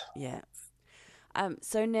is. Yeah.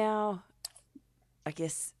 So now, I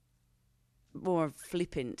guess, more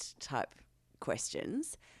flippant type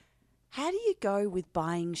questions. How do you go with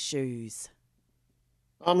buying shoes?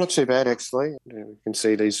 I'm not too bad, actually. You can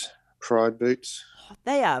see these Pride boots.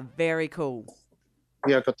 They are very cool.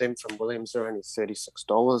 Yeah, I got them from Williams. They're only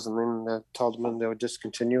 $36, and then told them they were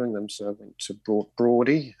discontinuing them. So I went to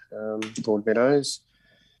Broadmeadows,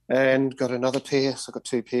 and got another pair. So I got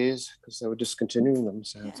 2 pairs because they were discontinuing them.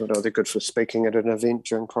 So I thought, they're good for speaking at an event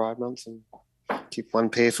during Pride Month, and keep 1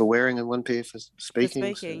 pair for wearing and 1 pair for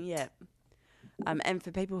speaking. Yeah. And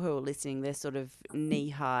for people who are listening, they're sort of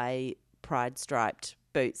knee-high Pride striped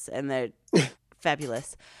boots, and they're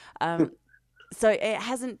fabulous. So it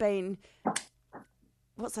hasn't been...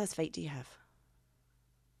 What size feet do you have?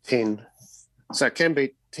 10. So it can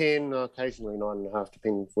be 10, occasionally 9.5,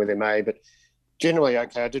 depending where they're made, but generally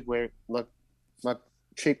okay. I did wear my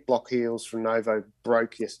cheap block heels from Novo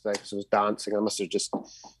broke yesterday because I was dancing. I must have just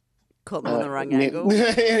caught them on the wrong angle.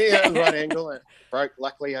 Yeah, right angle. It broke.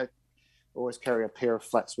 Luckily, I always carry a pair of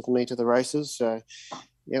flats with me to the races, so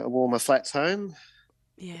I wore my flats home.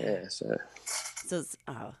 Yeah. So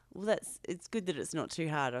So it's good that it's not too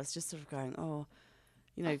hard. I was just sort of going,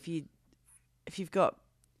 if you've got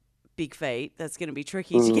big feet, that's going to be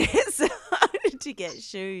tricky to get to get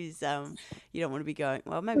shoes. You don't want to be going.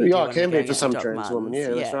 Well, maybe you do Yeah, want it to be can be going for out in some Doc trans women. Martens.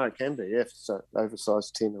 Yeah, that's right. It can be. Yeah, so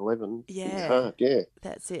oversized 10, 11. Yeah, It's hard. Yeah,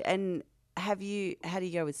 that's it. And how do you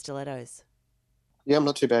go with stilettos? yeah. I'm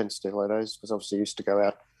not too bad in stilettos because obviously I used to go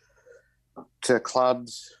out to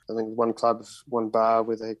clubs. I think one bar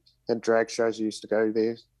where they had drag shows. I used to go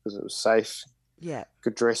there because it was safe. Yeah,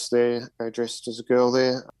 Could dress there. I dressed as a girl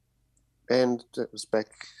there, and it was back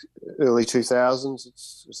early 2000s.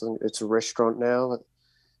 It's a restaurant now.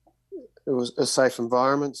 It was a safe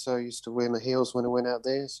environment, so I used to wear my heels when I went out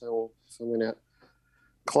there. So if I went out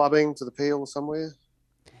clubbing to the Peel or somewhere,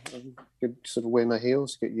 I could sort of wear my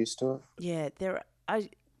heels, get used to it. yeah.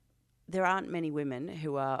 There aren't many women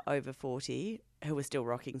who are over 40 who are still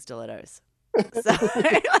rocking stilettos. So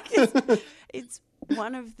it's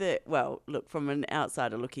one of the, well, look, from an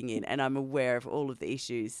outsider looking in, and I'm aware of all of the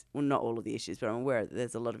issues, well, not all of the issues, but I'm aware that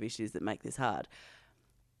there's a lot of issues that make this hard.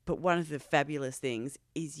 But one of the fabulous things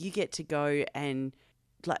is you get to go and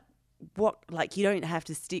you don't have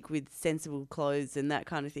to stick with sensible clothes and that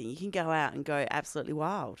kind of thing. You can go out and go absolutely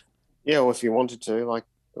wild. Yeah, well, if you wanted to,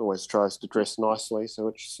 always tries to dress nicely, so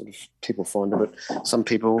which sort of people find a bit. Some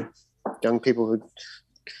people, young people who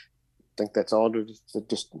think that's odd, to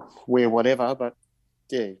just wear whatever. But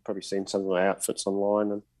yeah, you've probably seen some of my outfits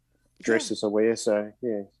online and dresses I wear. So yeah,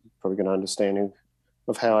 you're probably got an understanding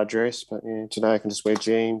of how I dress. But yeah, today I can just wear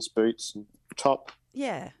jeans, boots, and top.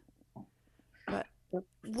 Yeah. But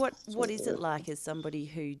what is it like as somebody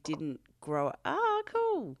who didn't grow up?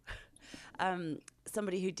 Cool.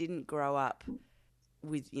 Somebody who didn't grow up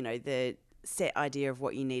with, the set idea of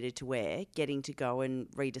what you needed to wear, getting to go and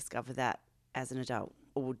rediscover that as an adult,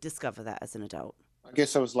 or discover that as an adult? I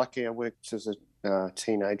guess I was lucky. I worked as a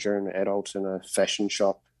teenager and adult in a fashion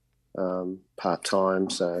shop part-time,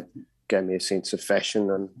 so it gave me a sense of fashion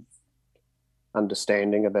and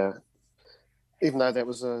understanding about, even though that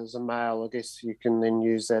was as a male, I guess you can then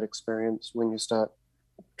use that experience when you start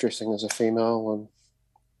dressing as a female, and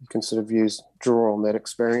you can sort of draw on that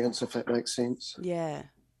experience, if that makes sense. Yeah,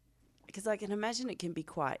 because I can imagine it can be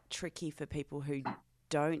quite tricky for people who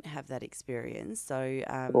don't have that experience. So,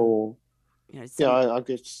 I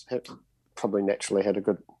guess probably naturally had a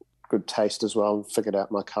good taste as well, and figured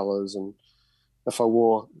out my colours. And if I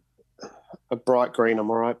wore a bright green, I'm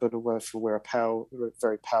all right, but if I wear a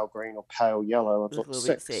very pale green or pale yellow, I'd look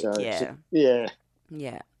sick. So,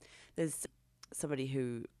 yeah. There's somebody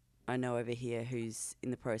who I know over here who's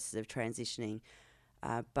in the process of transitioning,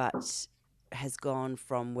 but has gone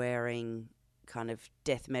from wearing kind of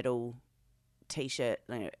death metal T-shirt,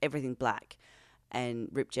 everything black, and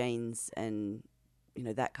ripped jeans and,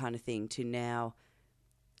 that kind of thing, to now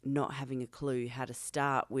not having a clue how to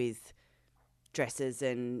start with dresses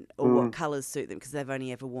or what colours suit them, because they've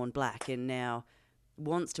only ever worn black, and now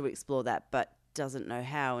wants to explore that but doesn't know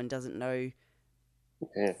how and doesn't know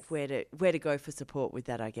where to go for support with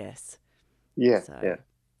that, I guess. Yeah.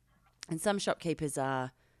 And some shopkeepers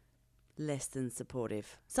are less than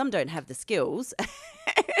supportive. Some don't have the skills,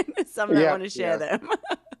 and some don't want to share them.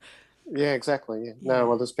 Yeah, exactly. Yeah. No,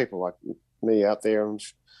 well, there's people like me out there, and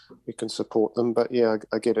we can support them. But yeah,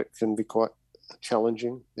 I get it can be quite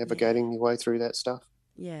challenging navigating your way through that stuff.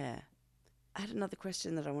 Yeah. I had another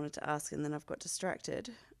question that I wanted to ask, and then I've got distracted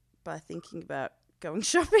by thinking about going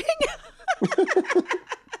shopping.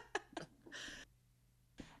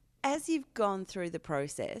 As you've gone through the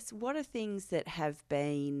process, what are things that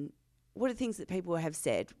people have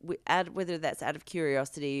said, whether that's out of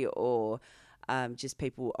curiosity or just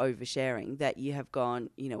people oversharing, that you have gone,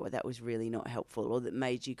 that was really not helpful, or that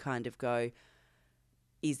made you kind of go,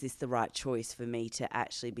 is this the right choice for me to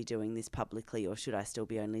actually be doing this publicly, or should I still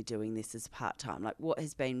be only doing this as part-time? Like, what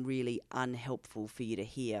has been really unhelpful for you to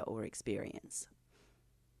hear or experience?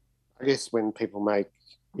 I guess when people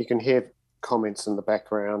you can hear comments in the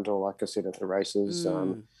background, or like I said at the races,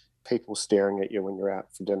 people staring at you when you're out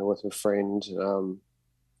for dinner with a friend.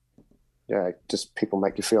 Just people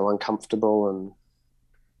make you feel uncomfortable, and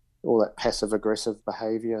all that passive-aggressive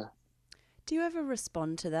behaviour. Do you ever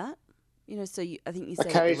respond to that? I think you say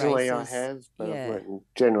occasionally at the races, I have, but I've learned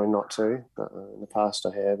generally not to. But in the past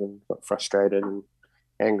I have, and got frustrated and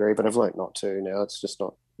angry, but I've learned not to now. It's just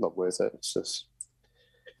not worth it. It's just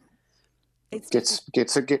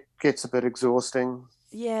gets a bit exhausting.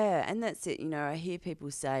 Yeah, and that's it. I hear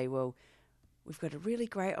people say, well, we've got a really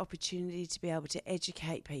great opportunity to be able to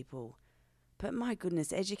educate people. But my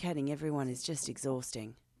goodness, educating everyone is just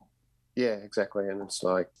exhausting. Yeah, exactly. And it's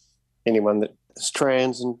like anyone that is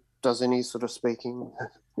trans and does any sort of speaking.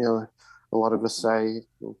 A lot of us say,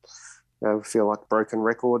 feel like broken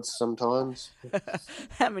records sometimes.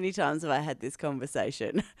 How many times have I had this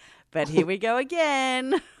conversation? But here we go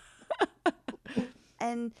again.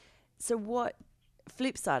 And so what,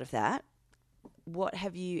 flip side of that, what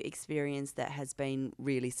have you experienced that has been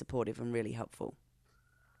really supportive and really helpful?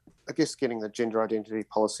 I guess getting the gender identity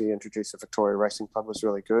policy introduced at Victoria Racing Club was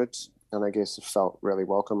really good. And I guess it felt really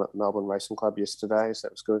welcome at Melbourne Racing Club yesterday. So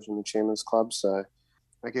that was good in the Chairman's Club. So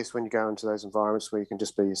I guess when you go into those environments where you can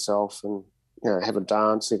just be yourself and, have a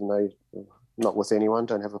dance, even though you're not with anyone,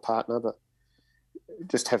 don't have a partner, but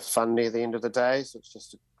just have fun near the end of the day. So it's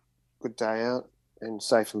just a good day out and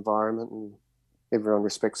safe environment, and everyone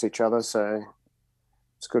respects each other. So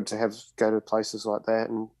it's good to go to places like that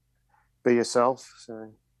and be yourself.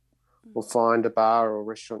 So or find a bar or a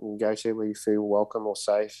restaurant you can go to where you feel welcome or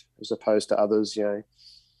safe, as opposed to others, you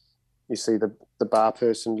see the bar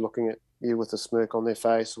person looking at you with a smirk on their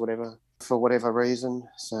face or whatever, for whatever reason.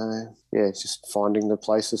 So, it's just finding the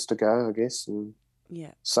places to go, I guess, and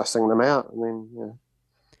sussing them out.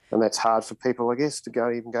 And that's hard for people, I guess,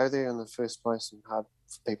 to even go there in the first place, and hard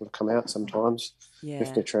for people to come out sometimes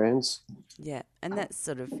if they're trans. Yeah, and that's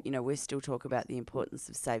sort of, we still talk about the importance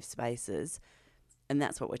of safe spaces, and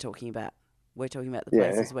that's what we're talking about. We're talking about the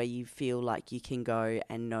places where you feel like you can go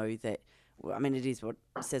and know that, it is what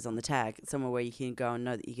it says on the tag, somewhere where you can go and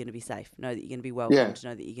know that you're going to be safe, know that you're going to be welcomed,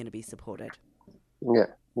 know that you're going to be supported. Yeah,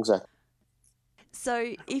 exactly.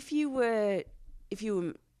 So if you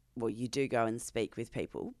do go and speak with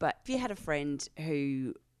people, but if you had a friend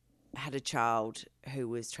who had a child who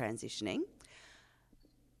was transitioning,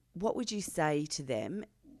 what would you say to them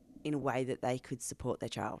in a way that they could support their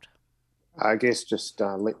child? I guess just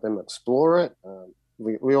let them explore it.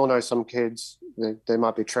 We all know some kids, they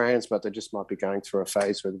might be trans, but they just might be going through a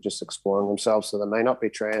phase where they're just exploring themselves. So they may not be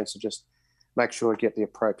trans, so just make sure you get the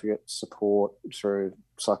appropriate support through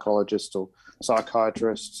psychologists or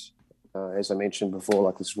psychiatrists. As I mentioned before,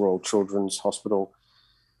 like this Royal Children's Hospital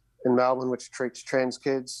in Melbourne, which treats trans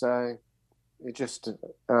kids. So it just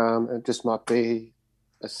might be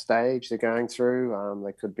a stage they're going through.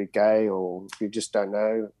 They could be gay, or you just don't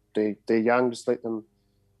know. They're young, just let them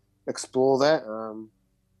explore that.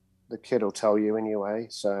 The kid will tell you anyway.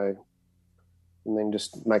 So, and then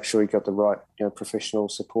just make sure you got the right, professional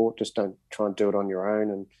support. Just don't try and do it on your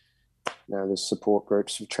own. And there's support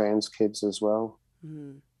groups for trans kids as well.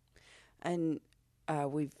 Mm. And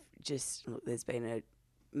there's been a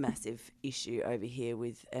massive issue over here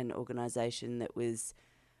with an organisation that was,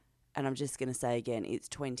 and I'm just going to say again, it's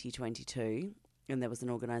 2022. And there was an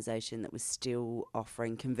organisation that was still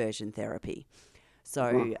offering conversion therapy.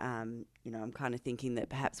 So, I'm kind of thinking that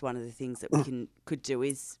perhaps one of the things that we could do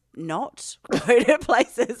is not go to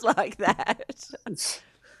places like that.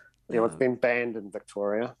 Yeah, it's been banned in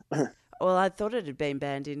Victoria. Well, I thought it had been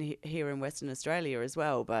banned here in Western Australia as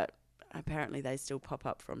well, but apparently they still pop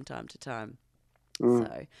up from time to time.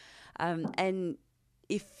 So, and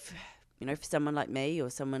if, for someone like me or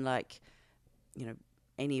someone like,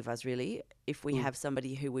 any of us really, if we have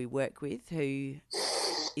somebody who we work with who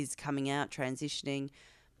is coming out, transitioning,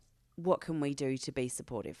 what can we do to be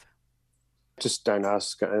supportive? Just don't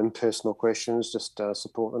ask impersonal questions, just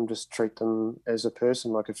support them, just treat them as a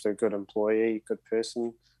person. Like if they're a good employee, good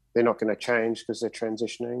person, they're not going to change because they're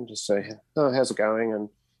transitioning. Just say, oh, how's it going? And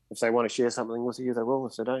if they want to share something with you, they will.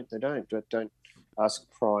 If they don't, they don't. But don't ask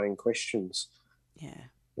prying questions. Yeah.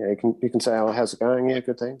 You can say, oh, how's it going? Yeah,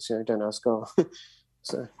 good, thanks. Don't ask, oh,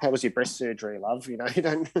 so how was your breast surgery, love? You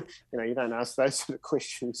don't ask those sort of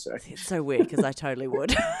questions. So. It's so weird because I totally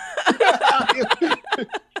would.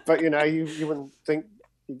 But you wouldn't think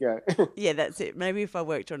you go. Yeah, that's it. Maybe if I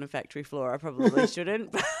worked on a factory floor, I probably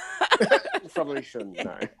shouldn't. Probably shouldn't.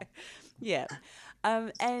 No. Yeah,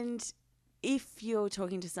 and if you're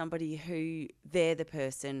talking to somebody who they're the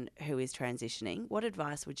person who is transitioning, what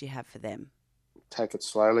advice would you have for them? Take it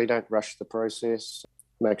slowly. Don't rush the process.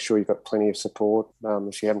 Make sure you've got plenty of support.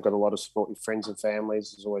 If you haven't got a lot of support, your friends and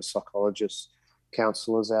families, there's always psychologists,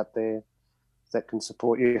 counsellors out there that can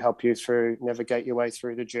support you, help you navigate your way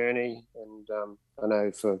through the journey. And I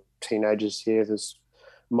know for teenagers here, there's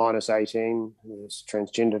 -18, there's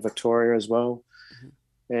Transgender Victoria as well.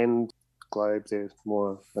 Mm-hmm. And Globe, there's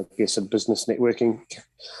more, I guess, a business networking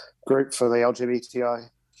group for the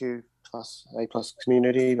LGBTIQ plus A plus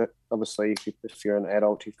community. But obviously, if you're an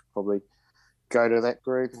adult, you could probably go to that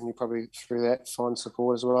group, and you probably through that find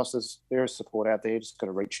support as well. So there is support out there. You just got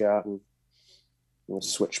to reach out, and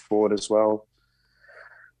switchboard as well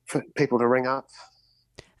for people to ring up.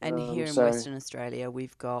 And here in Western Australia,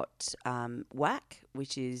 we've got WAC,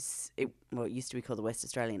 which is, it used to be called the West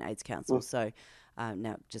Australian AIDS Council. So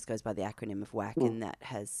now it just goes by the acronym of WAC, and that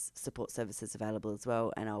has support services available as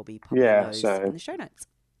well. And I'll be popping those in the show notes.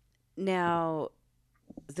 Now,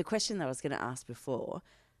 the question that I was going to ask before,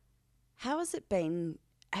 how has it been?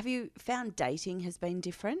 Have you found dating has been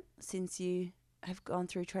different since you have gone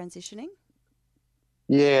through transitioning?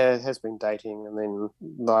 Yeah, it has been dating. And then,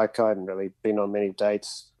 like, I hadn't really been on many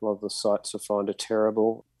dates. A lot of the sites I find are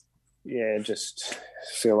terrible. Yeah, just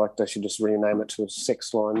feel like they should just rename it to a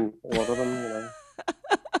sex line, a lot of them,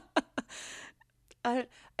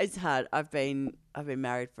 It's hard. I've been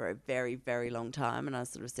married for a very, very long time, and I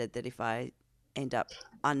sort of said that if I end up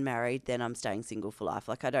unmarried, then I'm staying single for life.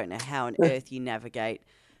 Like, I don't know how on earth you navigate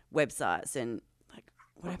websites and, like,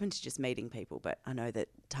 what happened to just meeting people? But I know that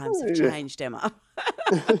times have changed, Emma.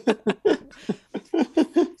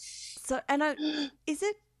 So, and I know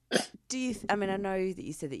that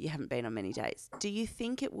you said that you haven't been on many dates. Do you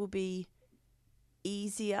think it will be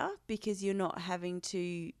easier because you're not having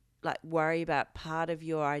to, like, worry about part of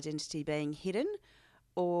your identity being hidden?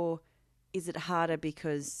 Or is it harder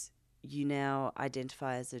because you now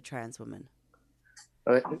identify as a trans woman?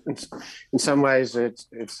 In some ways, it's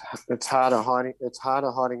harder hiding. It's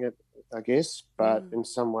harder hiding it, I guess. But in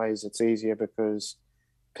some ways, it's easier because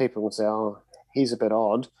people will say, "Oh, he's a bit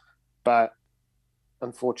odd," but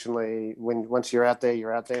unfortunately, once you're out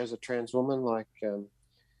there as a trans woman. Like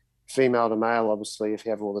female to male, obviously, if you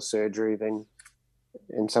have all the surgery, then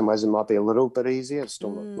in some ways it might be a little bit easier. It's still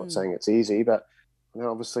not saying it's easy, but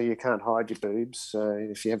obviously you can't hide your boobs. So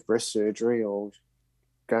if you have breast surgery or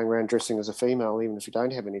going around dressing as a female, even if you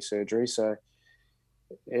don't have any surgery. So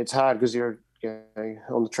it's hard because you're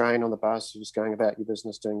on the train, on the bus, you're just going about your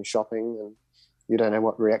business, doing your shopping, and you don't know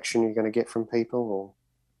what reaction you're going to get from people.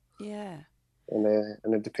 And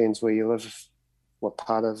it depends where you live, what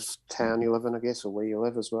part of town you live in, I guess, or where you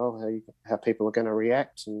live as well, how people are going to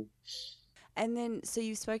react. And then, so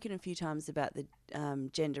you've spoken a few times about the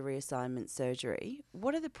gender reassignment surgery.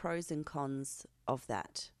 What are the pros and cons of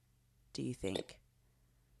that, do you think?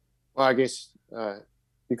 Well, I guess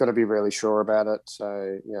you've got to be really sure about it.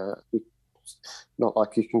 So, not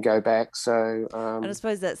like you can go back. So, and I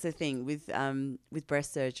suppose that's the thing with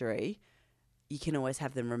breast surgery, you can always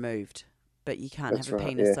have them removed, but you can't have a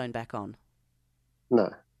penis sewn back on. No.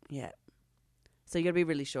 Yeah. So you got to be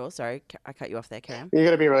really sure. Sorry, I cut you off there, Cam. You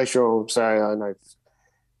got to be really sure. So I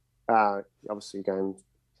know, obviously, going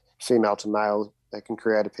female to male, they can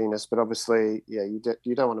create a penis, but obviously, you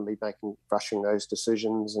don't want to be rushing those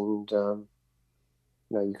decisions, and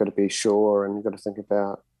you've got to be sure, and you've got to think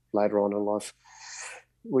about later on in life,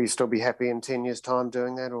 will you still be happy in 10 years' time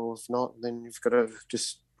doing that, or if not, then you've got to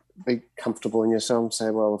just be comfortable in yourself and say,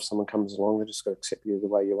 well, if someone comes along, they just got to accept you the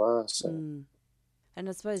way you are. So, and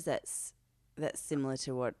I suppose that's similar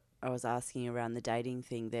to what I was asking around the dating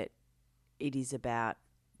thing, that it is about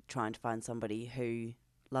trying to find somebody who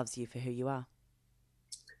loves you for who you are.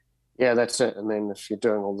 Yeah, that's it. And then if you're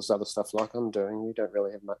doing all this other stuff like I'm doing, you don't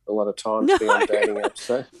really have a lot of time to be on dating apps.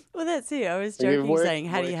 So. Well, that's it. I was joking, saying,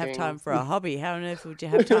 how do you have time for a hobby? How on earth would you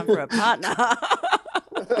have time for a partner?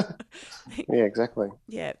 Yeah, exactly.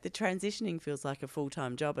 Yeah, the transitioning feels like a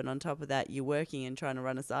full-time job, and on top of that, you're working and trying to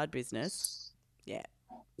run a side business. Yeah,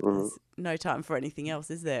 there's no time for anything else,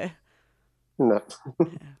 is there? No.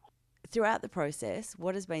 Throughout the process,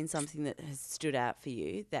 what has been something that has stood out for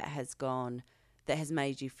you, that has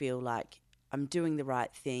made you feel like, I'm doing the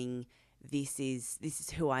right thing, this is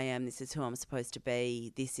who I am, this is who I'm supposed to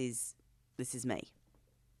be, this is me?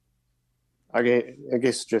 I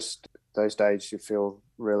guess just those days you feel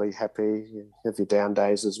really happy. You have your down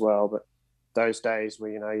days as well, but those days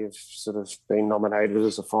where you've sort of been nominated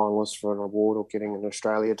as a finalist for an award or getting an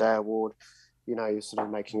Australia Day award, you're sort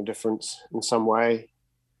of making a difference in some way.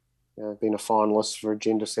 Being a finalist for a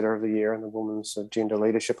Gender Setter of the Year and the Women's Gender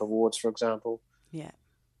Leadership Awards, for example. Yeah.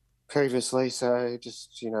 Previously, so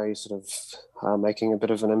just you sort of making a bit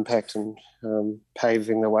of an impact and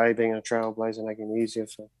paving the way, being a trailblazer, making it easier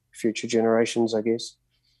for future generations, I guess.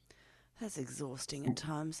 That's exhausting at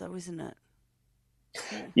times, though, isn't it?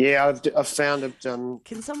 Yeah, I've found it.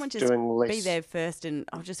 Can someone just be there first, and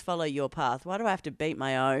I'll just follow your path? Why do I have to beat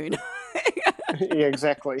my own? Yeah,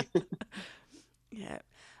 exactly. Yeah,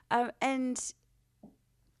 and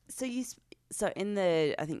so in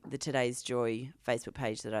I think the Today's Joy Facebook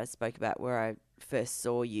page that I spoke about, where I first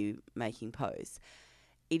saw you making posts,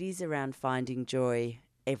 it is around finding joy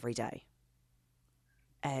every day.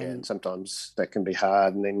 And sometimes that can be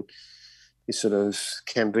hard, and then you sort of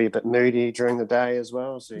can be a bit moody during the day as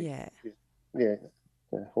well. So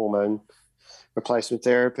hormone replacement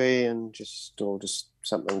therapy, and just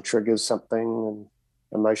something triggers something, and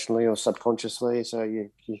emotionally or subconsciously. So you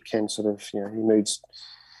can sort of, your moods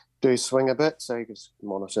do swing a bit. So you can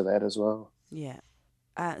monitor that as well. Yeah.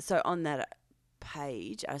 So on that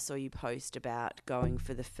page, I saw you post about going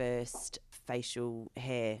for the first facial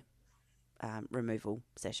hair removal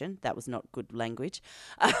session. That was not good language.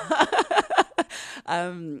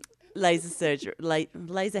 Laser surgery,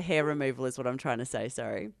 laser hair removal is what I'm trying to say.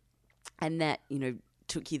 Sorry, and that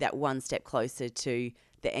took you that one step closer to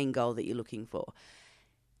the end goal that you're looking for.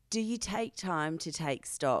 Do you take time to take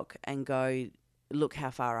stock and go, look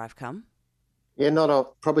how far I've come? Yeah,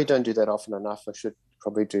 probably don't do that often enough. I should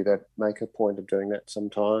probably do that. Make a point of doing that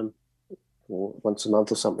sometime, or once a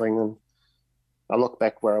month or something. And I look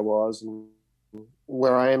back where I was and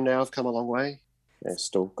where I am now. I've come a long way. Yeah,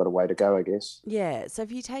 still got a way to go, I guess. Yeah. So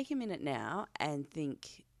if you take a minute now and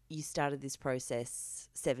think you started this process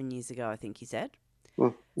 7 years ago, I think you said.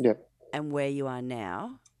 Yeah. And where you are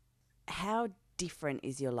now, how different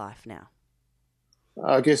is your life now?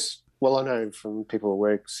 I guess, well, I know from people at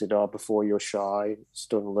work said, before you're shy,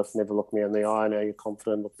 stood in the lift, never looked me in the eye. Now you're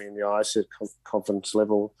confident, look me in the eye. So confidence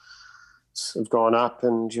level have gone up,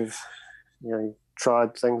 and you've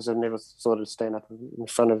tried things I've never thought of, stand up in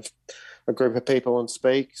front of a group of people and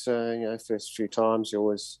speak. So, first few times you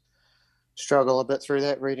always struggle a bit through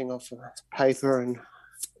that, reading off paper and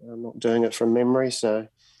not doing it from memory. So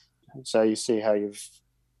you see how you've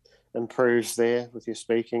improved there with your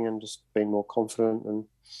speaking and just being more confident and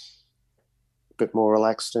a bit more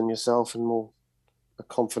relaxed in yourself and more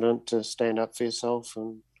confident to stand up for yourself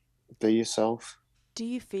and be yourself. Do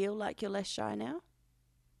you feel like you're less shy now?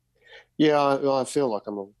 Yeah, I feel like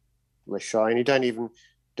I'm less shy, and you don't even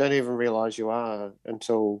realize you are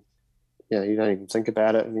until you don't even think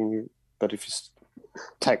about it. I mean, but if you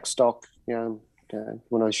take stock, when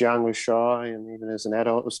I was young, I was shy, and even as an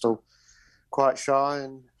adult, I was still quite shy,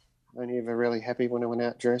 and only ever really happy when I went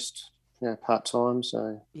out dressed, part time.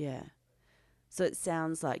 So yeah. So it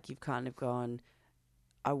sounds like you've kind of gone,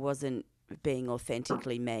 I wasn't being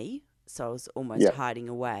authentically me, so I was almost hiding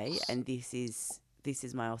away, and this is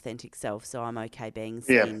my authentic self, so I'm okay being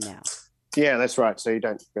seen now. Yeah, that's right. So you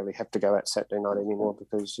don't really have to go out Saturday night anymore,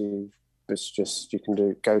 because you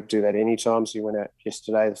can go do that anytime. So you went out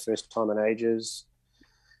yesterday, the first time in ages.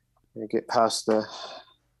 You get past the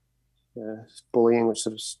bullying, which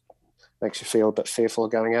sort of makes you feel a bit fearful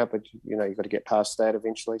of going out, but you've got to get past that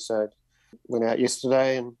eventually. So went out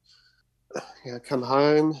yesterday and come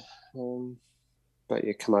home, but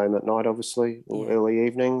you come home at night, obviously, or early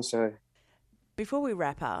evening. So before we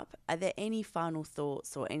wrap up, are there any final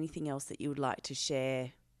thoughts or anything else that you would like to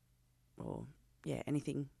share, or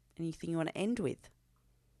anything you want to end with?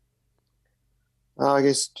 I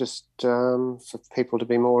guess just for people to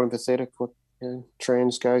be more empathetic what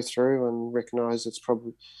trans go through, and recognise it's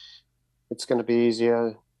going to be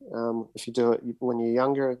easier if you do it when you're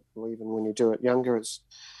younger, or even when you do it younger, it's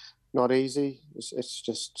not easy. It's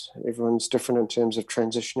just everyone's different in terms of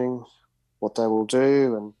transitioning, what they will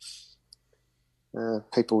do, and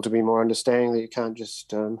people to be more understanding that you can't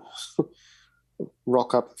just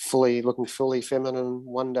rock up looking fully feminine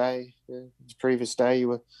one day. The previous day you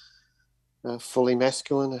were fully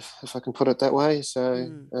masculine, if I can put it that way.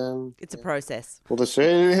 So it's a process. Well,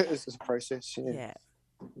 it's a process.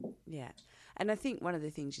 Yeah. And I think one of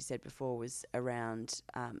the things you said before was around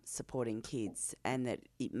supporting kids, and that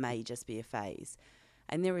it may just be a phase.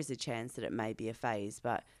 And there is a chance that it may be a phase,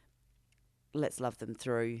 but let's love them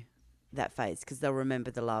through that phase, because they'll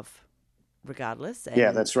remember the love regardless.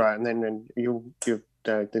 And that's right. And then you'll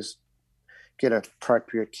get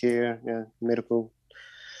appropriate care, medical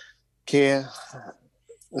care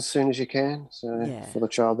as soon as you can. So for the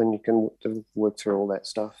child, then you can work through all that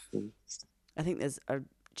stuff. And I think I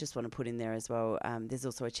just want to put in there as well, there's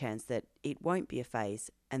also a chance that it won't be a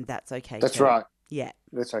phase, and that's okay too. That's right. Yeah.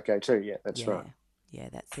 That's okay too. Yeah, that's right. Yeah,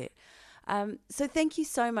 that's it. So thank you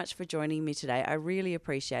so much for joining me today. I really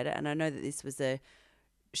appreciate it. And I know that this was a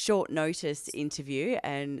short notice interview,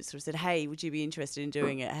 and sort of said, hey, would you be interested in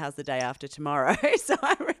doing it? How's the day after tomorrow? So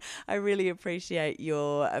I really appreciate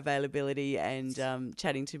your availability and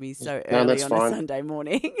chatting to me so early on a Sunday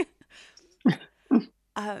morning.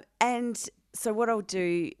 And so what I'll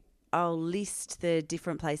do, I'll list the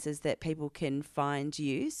different places that people can find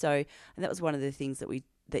you. So, and that was one of the things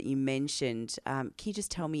that you mentioned. Can you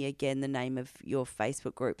just tell me again the name of your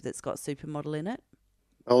Facebook group that's got Supermodel in it?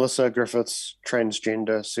 Alyssa Griffiths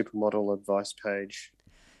Transgender Supermodel Advice Page.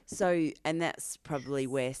 So, and that's probably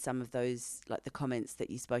where some of those, like the comments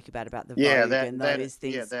that you spoke about the Vogue and those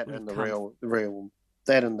things. Yeah, that and the real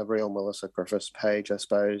that and the real Melissa Griffiths page, I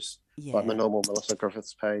suppose. Yeah. Like the normal Melissa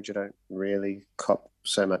Griffiths page, I don't really cop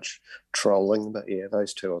so much trolling, but yeah,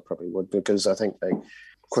 those two I probably would, because I think they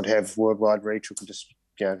could have worldwide reach or could just,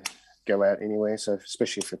 go out anywhere. So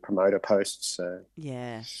especially for promoter posts. So.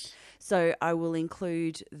 Yeah. So I will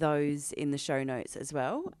include those in the show notes as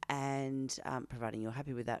well, and providing you're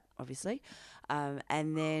happy with that, obviously.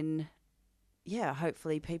 And then,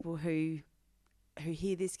 hopefully people who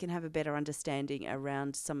hear this can have a better understanding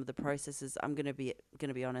around some of the processes. I'm going to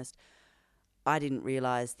be honest. I didn't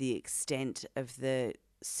realise the extent of the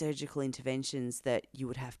surgical interventions that you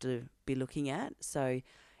would have to be looking at. So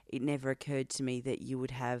it never occurred to me that you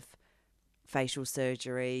would have facial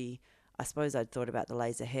surgery. I suppose I'd thought about the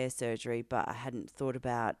laser hair surgery, but I hadn't thought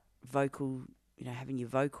about vocal, having your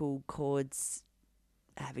vocal cords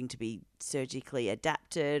having to be surgically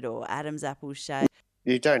adapted or Adam's apple shape.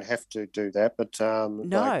 You don't have to do that, but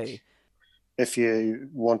No. If you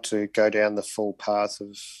want to go down the full path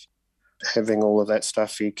of having all of that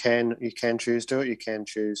stuff, you can choose to do it. You can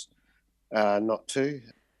choose not to.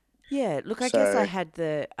 Yeah, look, I guess I had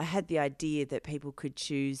the idea that people could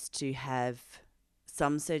choose to have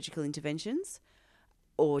some surgical interventions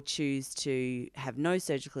or choose to have no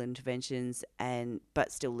surgical interventions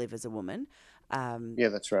but still live as a woman. Yeah,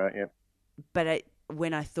 that's right, yeah. But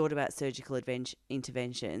when I thought about surgical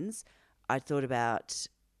interventions, I thought about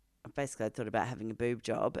having a boob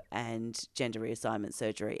job and gender reassignment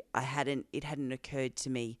surgery. It hadn't occurred to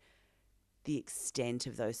me the extent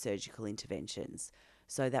of those surgical interventions.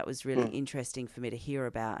 So that was really interesting for me to hear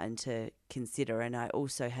about and to consider. And I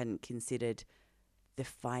also hadn't considered the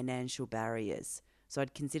financial barriers. So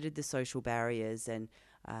I'd considered the social barriers and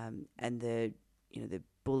the the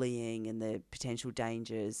bullying and the potential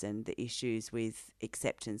dangers and the issues with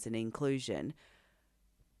acceptance and inclusion,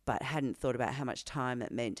 but hadn't thought about how much time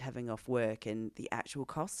it meant having off work and the actual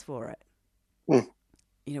costs for it.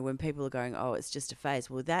 When people are going, oh, it's just a phase.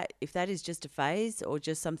 Well, if that is just a phase or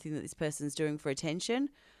just something that this person's doing for attention,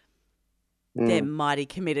 they're mighty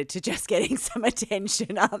committed to just getting some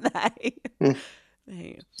attention, aren't they?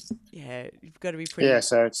 Yeah, you've got to be pretty. Yeah,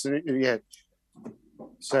 so it's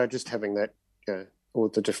So just having that, all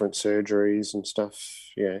the different surgeries and stuff,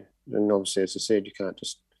 and obviously, as I said, you can't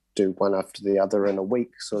just do one after the other in a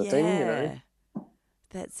week, sort of thing.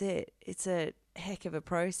 That's it. It's a heck of a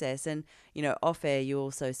process. And, off air, you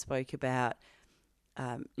also spoke about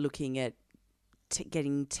looking at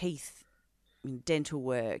getting teeth, dental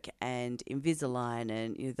work and Invisalign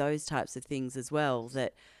and those types of things as well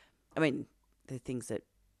that, the things that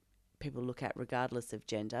people look at regardless of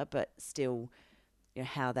gender, but still,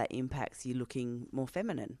 how that impacts you looking more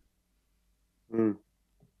feminine.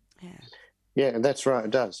 Yeah, that's right.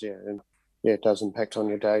 It does. Yeah, and it does impact on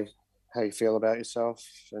your day, how you feel about yourself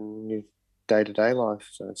and your day-to-day life.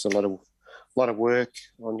 So it's a lot of work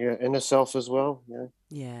on your inner self as well.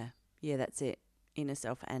 Yeah, that's it. Inner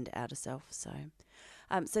self and outer self. So,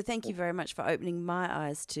 so thank you very much for opening my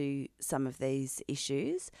eyes to some of these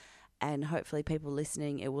issues. And hopefully people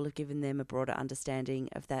listening, it will have given them a broader understanding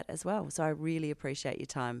of that as well. So I really appreciate your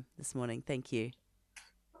time this morning. Thank you.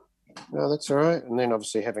 No, that's all right. And then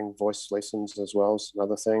obviously having voice lessons as well is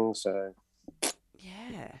another thing. So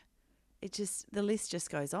yeah, the list just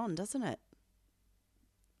goes on, doesn't it?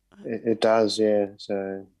 It does, yeah.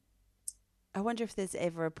 So I wonder if there's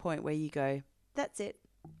ever a point where you go, that's it,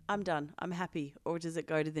 I'm done, I'm happy. Or does it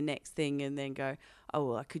go to the next thing and then go, oh,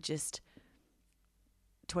 well, I could just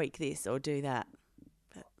tweak this or do that.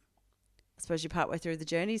 But I suppose you're partway through the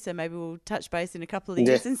journey, so maybe we'll touch base in a couple of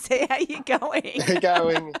years and see how you're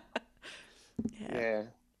going. Yeah.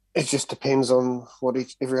 It just depends on what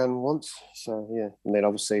everyone wants. So and then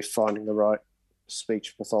obviously finding the right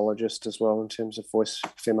speech pathologist as well in terms of voice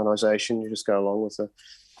feminisation. You just go along with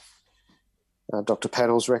Dr.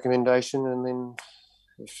 Paddle's recommendation, and then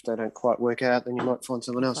if they don't quite work out, then you might find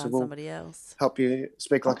someone else who will help you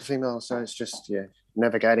speak like a female. So it's just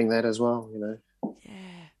navigating that as well.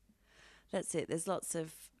 Yeah, that's it. There's lots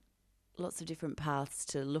of different paths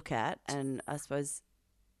to look at, and I suppose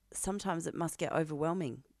sometimes it must get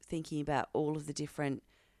overwhelming thinking about all of the different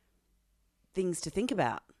things to think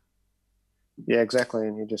about. Yeah, exactly.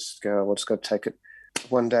 And you just go, well, just got to take it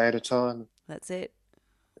one day at a time. That's it.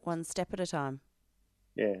 One step at a time.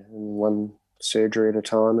 Yeah, and one surgery at a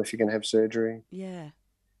time if you're going to have surgery. Yeah.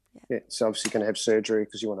 So obviously you're going to have surgery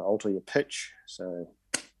because you want to alter your pitch. So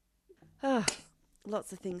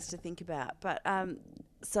lots of things to think about. But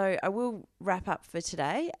so I will wrap up for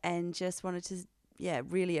today and just wanted to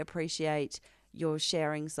really appreciate your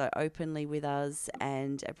sharing so openly with us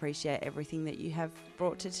and appreciate everything that you have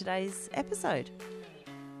brought to today's episode.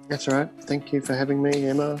 That's all right. Thank you for having me,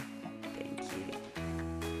 Emma. Thank you.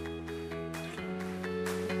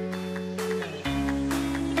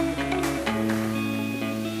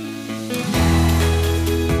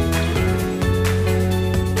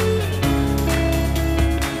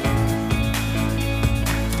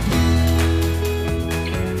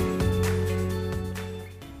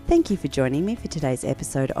 Thank you for joining me for today's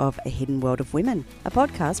episode of A Hidden World of Women, a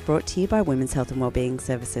podcast brought to you by Women's Health and Wellbeing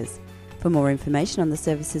Services. For more information on the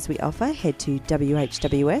services we offer, head to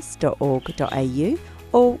whws.org.au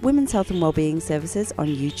or Women's Health and Wellbeing Services on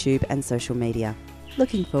YouTube and social media.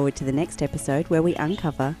 Looking forward to the next episode where we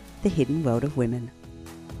uncover the hidden world of women.